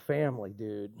redefine a family,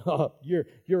 dude,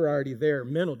 you're already there.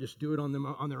 Men will just do it on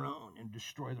their own and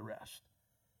destroy the rest.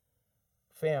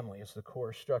 Family is the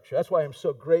core structure. That's why I'm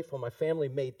so grateful my family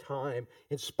made time.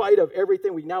 In spite of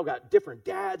everything, we now got different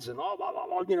dads and all, blah, blah,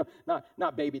 blah,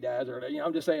 not baby dads or,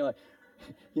 I'm just saying, like,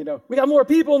 we got more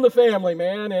people in the family,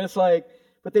 man. And it's like,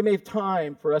 but they made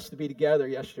time for us to be together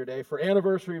yesterday for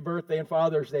anniversary, birthday, and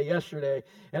Father's Day yesterday.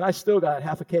 And I still got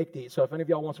half a cake to eat. So if any of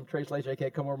y'all want some Trace Lace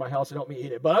cake, come over to my house and help me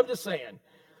eat it. But I'm just saying.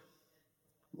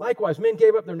 Likewise, men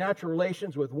gave up their natural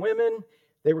relations with women.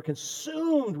 They were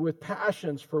consumed with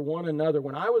passions for one another.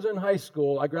 When I was in high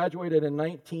school, I graduated in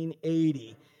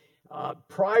 1980.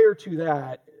 Prior to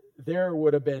that, there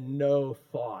would have been no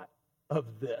thought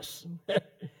of this.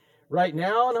 Right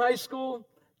now in high school,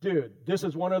 dude, this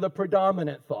is one of the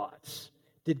predominant thoughts.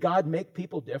 Did God make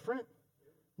people different?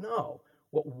 No.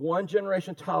 What one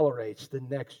generation tolerates, the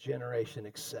next generation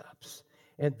accepts.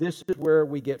 And this is where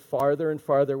we get farther and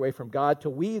farther away from God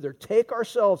till we either take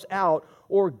ourselves out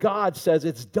or God says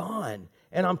it's done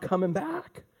and I'm coming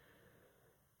back.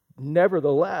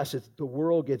 Nevertheless, the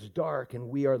world gets dark and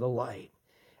we are the light.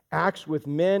 Acts with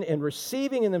men and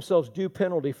receiving in themselves due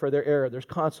penalty for their error. There's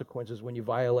consequences when you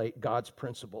violate God's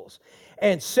principles.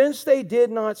 And since they did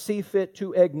not see fit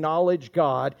to acknowledge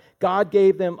God, God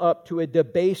gave them up to a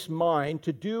debased mind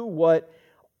to do what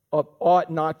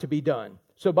ought not to be done.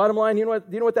 So bottom line, you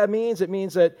know what that means? It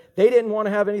means that they didn't want to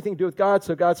have anything to do with God,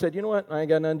 so God said, you know what? I ain't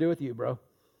got nothing to do with you, bro.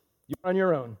 You're on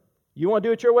your own. You want to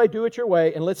do it your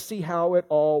way, and let's see how it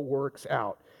all works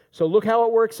out. So look how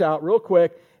it works out real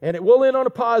quick, and it will end on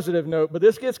a positive note, but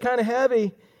this gets kind of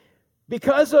heavy.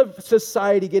 Because of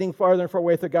society getting farther and farther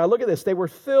away from God, look at this. They were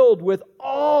filled with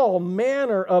all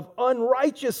manner of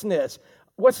unrighteousness.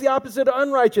 What's the opposite of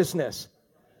unrighteousness?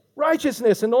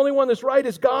 Righteousness, and the only one that's right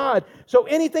is God. So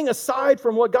anything aside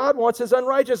from what God wants is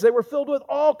unrighteous. They were filled with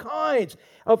all kinds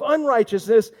of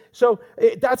unrighteousness. So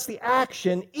that's the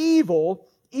action. Evil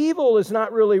is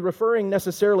not really referring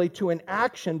necessarily to an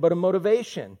action, but a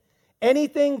motivation.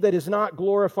 Anything that is not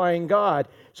glorifying God.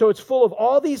 So it's full of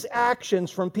all these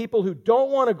actions from people who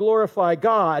don't want to glorify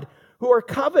God, who are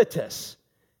covetous.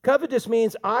 Covetous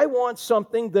means I want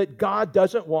something that God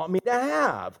doesn't want me to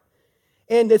have.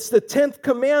 And it's the 10th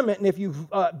commandment, and if you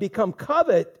become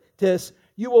covetous,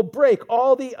 you will break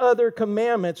all the other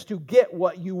commandments to get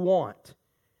what you want.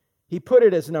 He put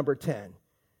it as number 10.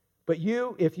 But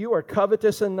if you are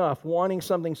covetous enough, wanting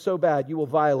something so bad, you will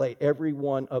violate every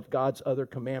one of God's other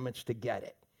commandments to get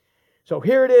it. So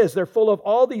here it is. They're full of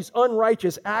all these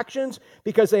unrighteous actions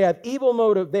because they have evil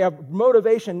motive. They have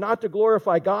motivation not to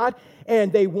glorify God,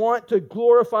 and they want to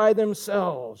glorify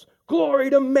themselves. Glory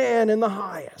to man in the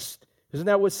highest. Isn't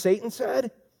that what Satan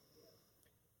said?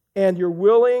 And you're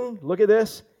willing, look at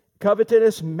this,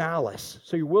 covetousness, malice.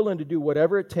 So you're willing to do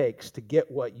whatever it takes to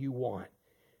get what you want.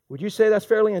 Would you say that's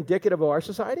fairly indicative of our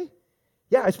society?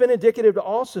 Yeah, it's been indicative to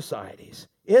all societies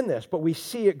in this, but we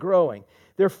see it growing.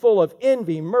 They're full of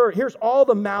envy, murder. Here's all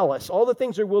the malice, all the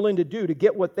things they're willing to do to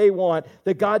get what they want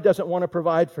that God doesn't want to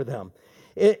provide for them.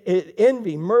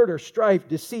 Envy, murder, strife,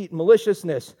 deceit,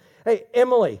 maliciousness. Hey,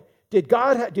 Emily, did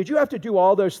you have to do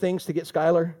all those things to get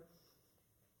Skylar?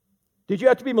 Did you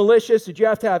have to be malicious? Did you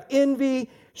have to have envy,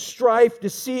 strife,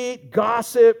 deceit,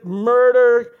 gossip,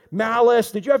 murder,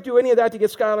 malice? Did you have to do any of that to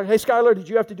get Skylar? Hey, Skylar, did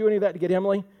you have to do any of that to get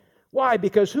Emily? Why?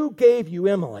 Because who gave you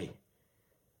Emily?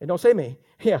 And don't say me.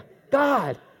 Yeah,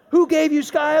 God. Who gave you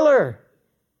Skylar?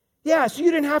 Yeah, so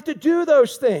you didn't have to do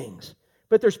those things.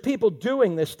 But there's people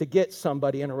doing this to get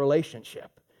somebody in a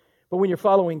relationship. But when you're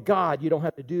following God, you don't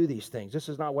have to do these things. This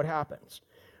is not what happens.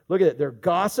 Look at it. They're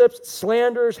gossips,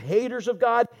 slanderers, haters of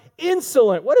God,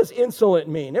 insolent. What does insolent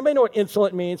mean? Anybody know what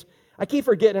insolent means? I keep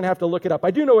forgetting and have to look it up.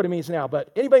 I do know what it means now,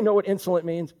 but anybody know what insolent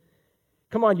means?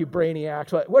 Come on, you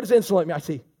brainiacs. What does insolent mean? I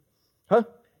see. Huh?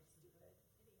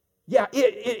 Yeah,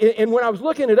 and when I was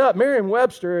looking it up,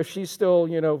 Merriam-Webster, if she's still,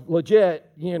 legit,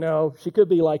 she could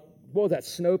be like, what was that,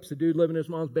 Snopes, the dude living in his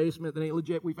mom's basement that ain't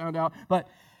legit, we found out. But,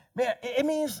 man, it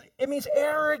means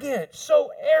arrogant,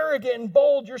 so arrogant and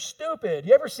bold, you're stupid.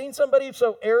 You ever seen somebody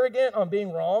so arrogant on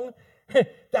being wrong?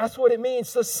 That's what it means.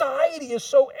 Society is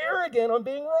so arrogant on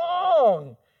being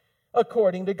wrong,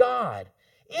 according to God.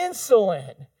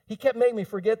 Insolent. He kept making me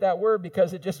forget that word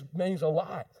because it just means a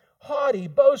lot. Haughty,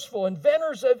 boastful,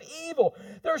 inventors of evil.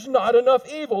 There's not enough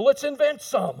evil. Let's invent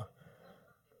some.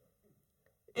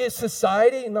 Is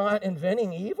society not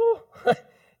inventing evil?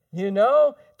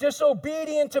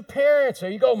 Disobedient to parents. There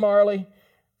you go, Marley.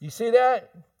 You see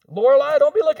that? Lorelei,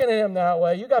 don't be looking at him that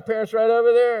way. You got parents right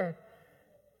over there.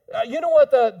 You know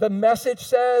what the message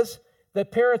says?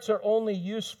 That parents are only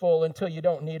useful until you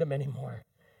don't need them anymore.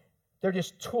 They're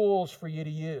just tools for you to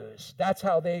use. That's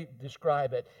how they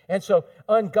describe it. And so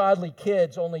ungodly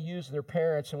kids only use their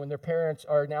parents, and when their parents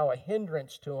are now a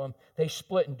hindrance to them, they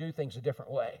split and do things a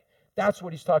different way. That's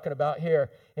what he's talking about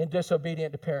here in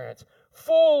disobedient to parents.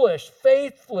 Foolish,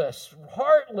 faithless,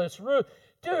 heartless, rude.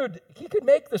 Dude, he could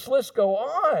make this list go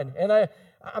on. And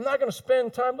I'm not going to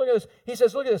spend time looking at this. He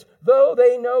says, look at this. Though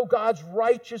they know God's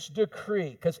righteous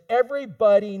decree, because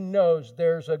everybody knows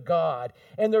there's a God,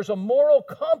 and there's a moral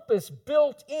compass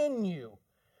built in you.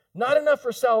 Not enough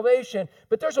for salvation,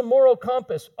 but there's a moral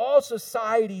compass. All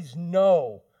societies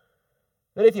know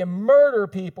that if you murder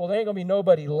people, there ain't going to be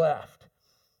nobody left.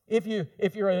 If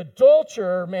you're an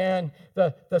adulterer, man,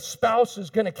 the spouse is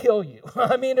going to kill you.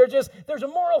 I mean, there's a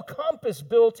moral compass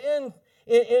built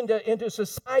into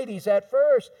societies at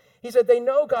first. He said they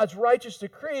know God's righteous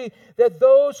decree that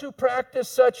those who practice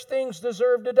such things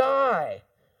deserve to die.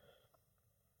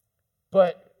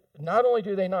 But not only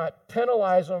do they not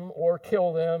penalize them or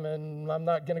kill them, and I'm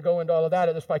not going to go into all of that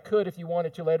at this, I could if you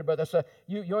wanted to later, but that's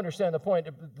you understand the point.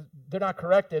 They're not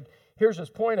corrected. Here's his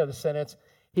point of the sentence.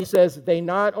 He says they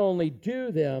not only do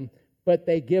them, but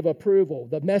they give approval.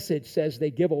 The message says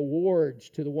they give awards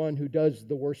to the one who does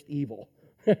the worst evil.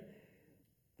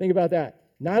 Think about that.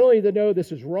 Not only do they know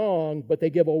this is wrong, but they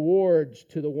give awards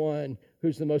to the one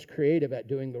who's the most creative at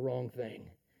doing the wrong thing.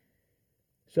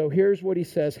 So here's what he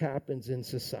says happens in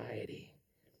society.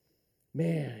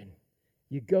 Man,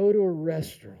 you go to a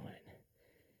restaurant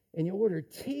and you order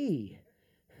tea.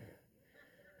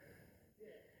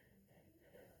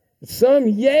 Some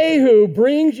yahoo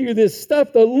brings you this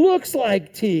stuff that looks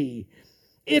like tea.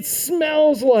 It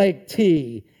smells like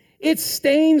tea. It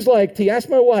stains like tea. Ask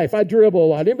my wife. I dribble a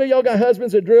lot. Anybody y'all got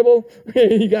husbands that dribble?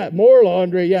 You got more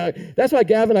laundry. Yeah, that's why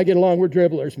Gavin and I get along. We're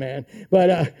dribblers, man.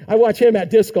 But I watch him at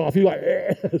disc golf. He's like,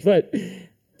 but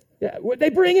yeah, they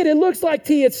bring it. It looks like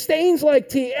tea. It stains like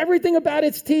tea. Everything about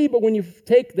it's tea. But when you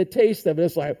take the taste of it,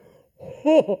 it's like,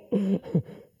 oh.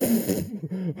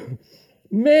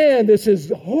 Man, this is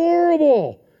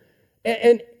horrible.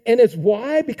 And it's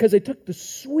why? Because they took the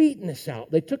sweetness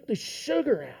out. They took the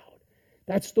sugar out.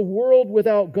 That's the world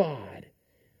without God.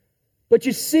 But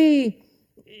you see,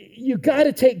 you got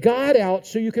to take God out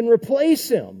so you can replace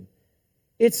him.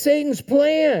 It's Satan's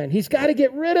plan. He's got to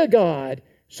get rid of God.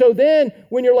 So then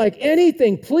when you're like,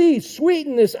 anything, please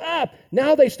sweeten this up,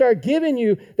 now they start giving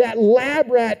you that lab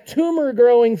rat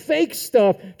tumor-growing fake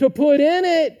stuff to put in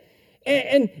it.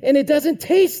 And it doesn't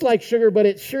taste like sugar, but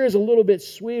it sure is a little bit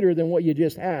sweeter than what you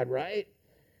just had, right?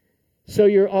 So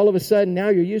you're all of a sudden, now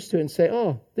you're used to it and say,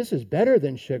 oh, this is better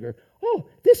than sugar. Oh,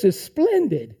 this is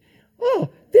splendid. Oh,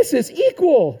 this is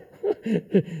equal.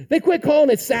 They quit calling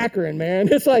it saccharin, man.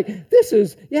 It's like, this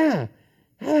is, yeah,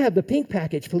 I'll have the pink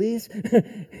package, please.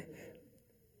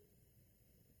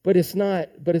 But it's not,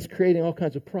 but it's creating all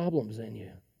kinds of problems in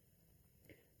you.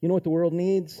 You know what the world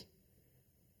needs?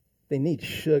 They need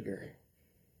sugar.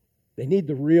 They need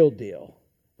the real deal,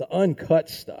 the uncut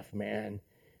stuff, man.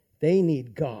 They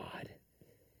need God.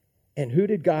 And who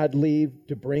did God leave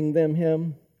to bring them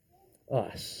him?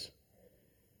 Us.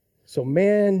 So,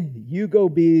 man, you go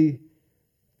be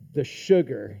the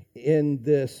sugar in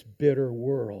this bitter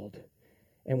world.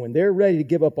 And when they're ready to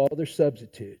give up all their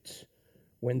substitutes,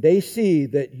 when they see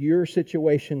that your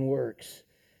situation works,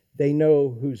 they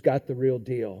know who's got the real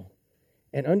deal.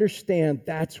 And understand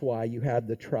that's why you have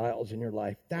the trials in your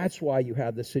life. That's why you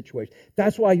have the situation.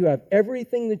 That's why you have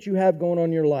everything that you have going on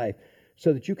in your life,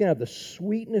 so that you can have the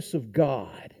sweetness of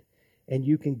God and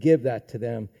you can give that to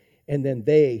them. And then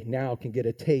they now can get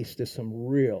a taste of some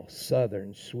real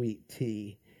southern sweet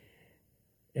tea.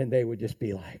 And they would just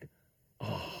be like,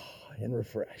 oh, and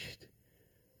refreshed.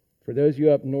 For those of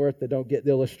you up north that don't get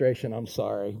the illustration, I'm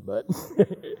sorry, but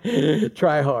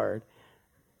try hard.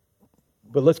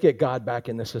 But let's get God back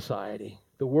in the society.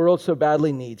 The world so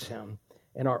badly needs him.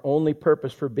 And our only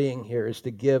purpose for being here is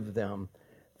to give them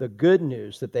the good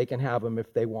news that they can have him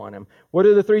if they want him. What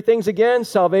are the three things again?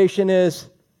 Salvation is,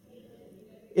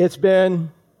 it's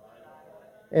been,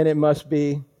 and it must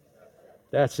be.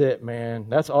 That's it, man.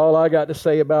 That's all I got to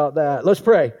say about that. Let's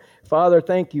pray. Father,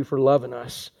 thank you for loving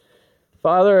us.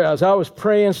 Father, as I was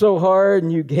praying so hard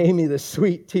and you gave me the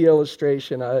sweet tea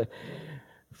illustration,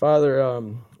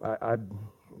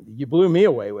 you blew me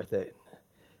away with it.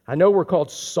 I know we're called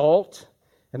salt,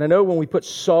 and I know when we put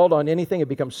salt on anything, it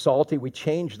becomes salty. We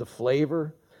change the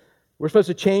flavor. We're supposed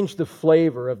to change the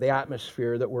flavor of the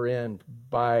atmosphere that we're in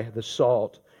by the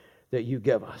salt that you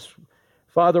give us.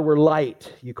 Father, we're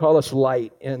light. You call us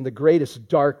light, and the greatest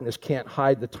darkness can't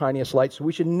hide the tiniest light. So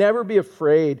we should never be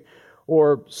afraid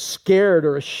or scared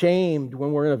or ashamed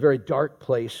when we're in a very dark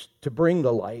place to bring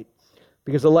the light,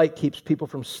 because the light keeps people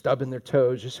from stubbing their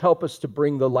toes. Just help us to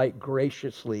bring the light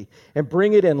graciously and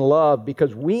bring it in love,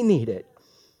 because we need it,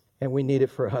 and we need it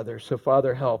for others. So,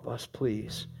 Father, help us,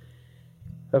 please.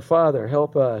 Father,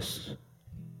 help us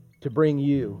to bring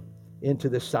you into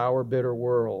this sour, bitter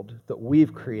world that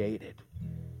we've created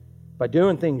by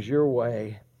doing things your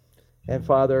way. And,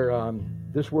 Father,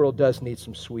 this world does need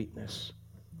some sweetness.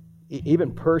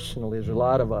 Even personally, there's a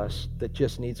lot of us that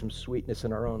just need some sweetness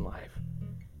in our own life.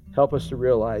 Help us to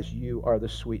realize you are the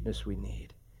sweetness we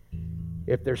need.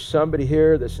 If there's somebody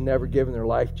here that's never given their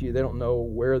life to you, they don't know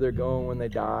where they're going when they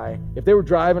die. If they were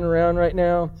driving around right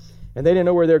now and they didn't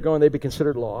know where they're going, they'd be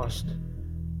considered lost.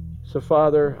 So,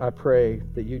 Father, I pray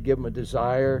that you'd give them a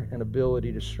desire and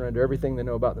ability to surrender everything they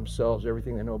know about themselves,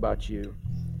 everything they know about you,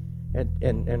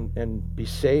 and be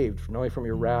saved, not only from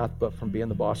your wrath, but from being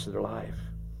the boss of their life.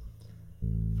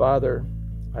 Father,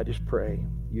 I just pray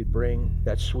you'd bring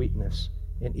that sweetness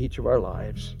in each of our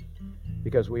lives,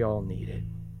 because we all need it.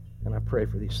 And I pray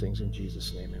for these things in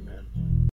Jesus' name, amen.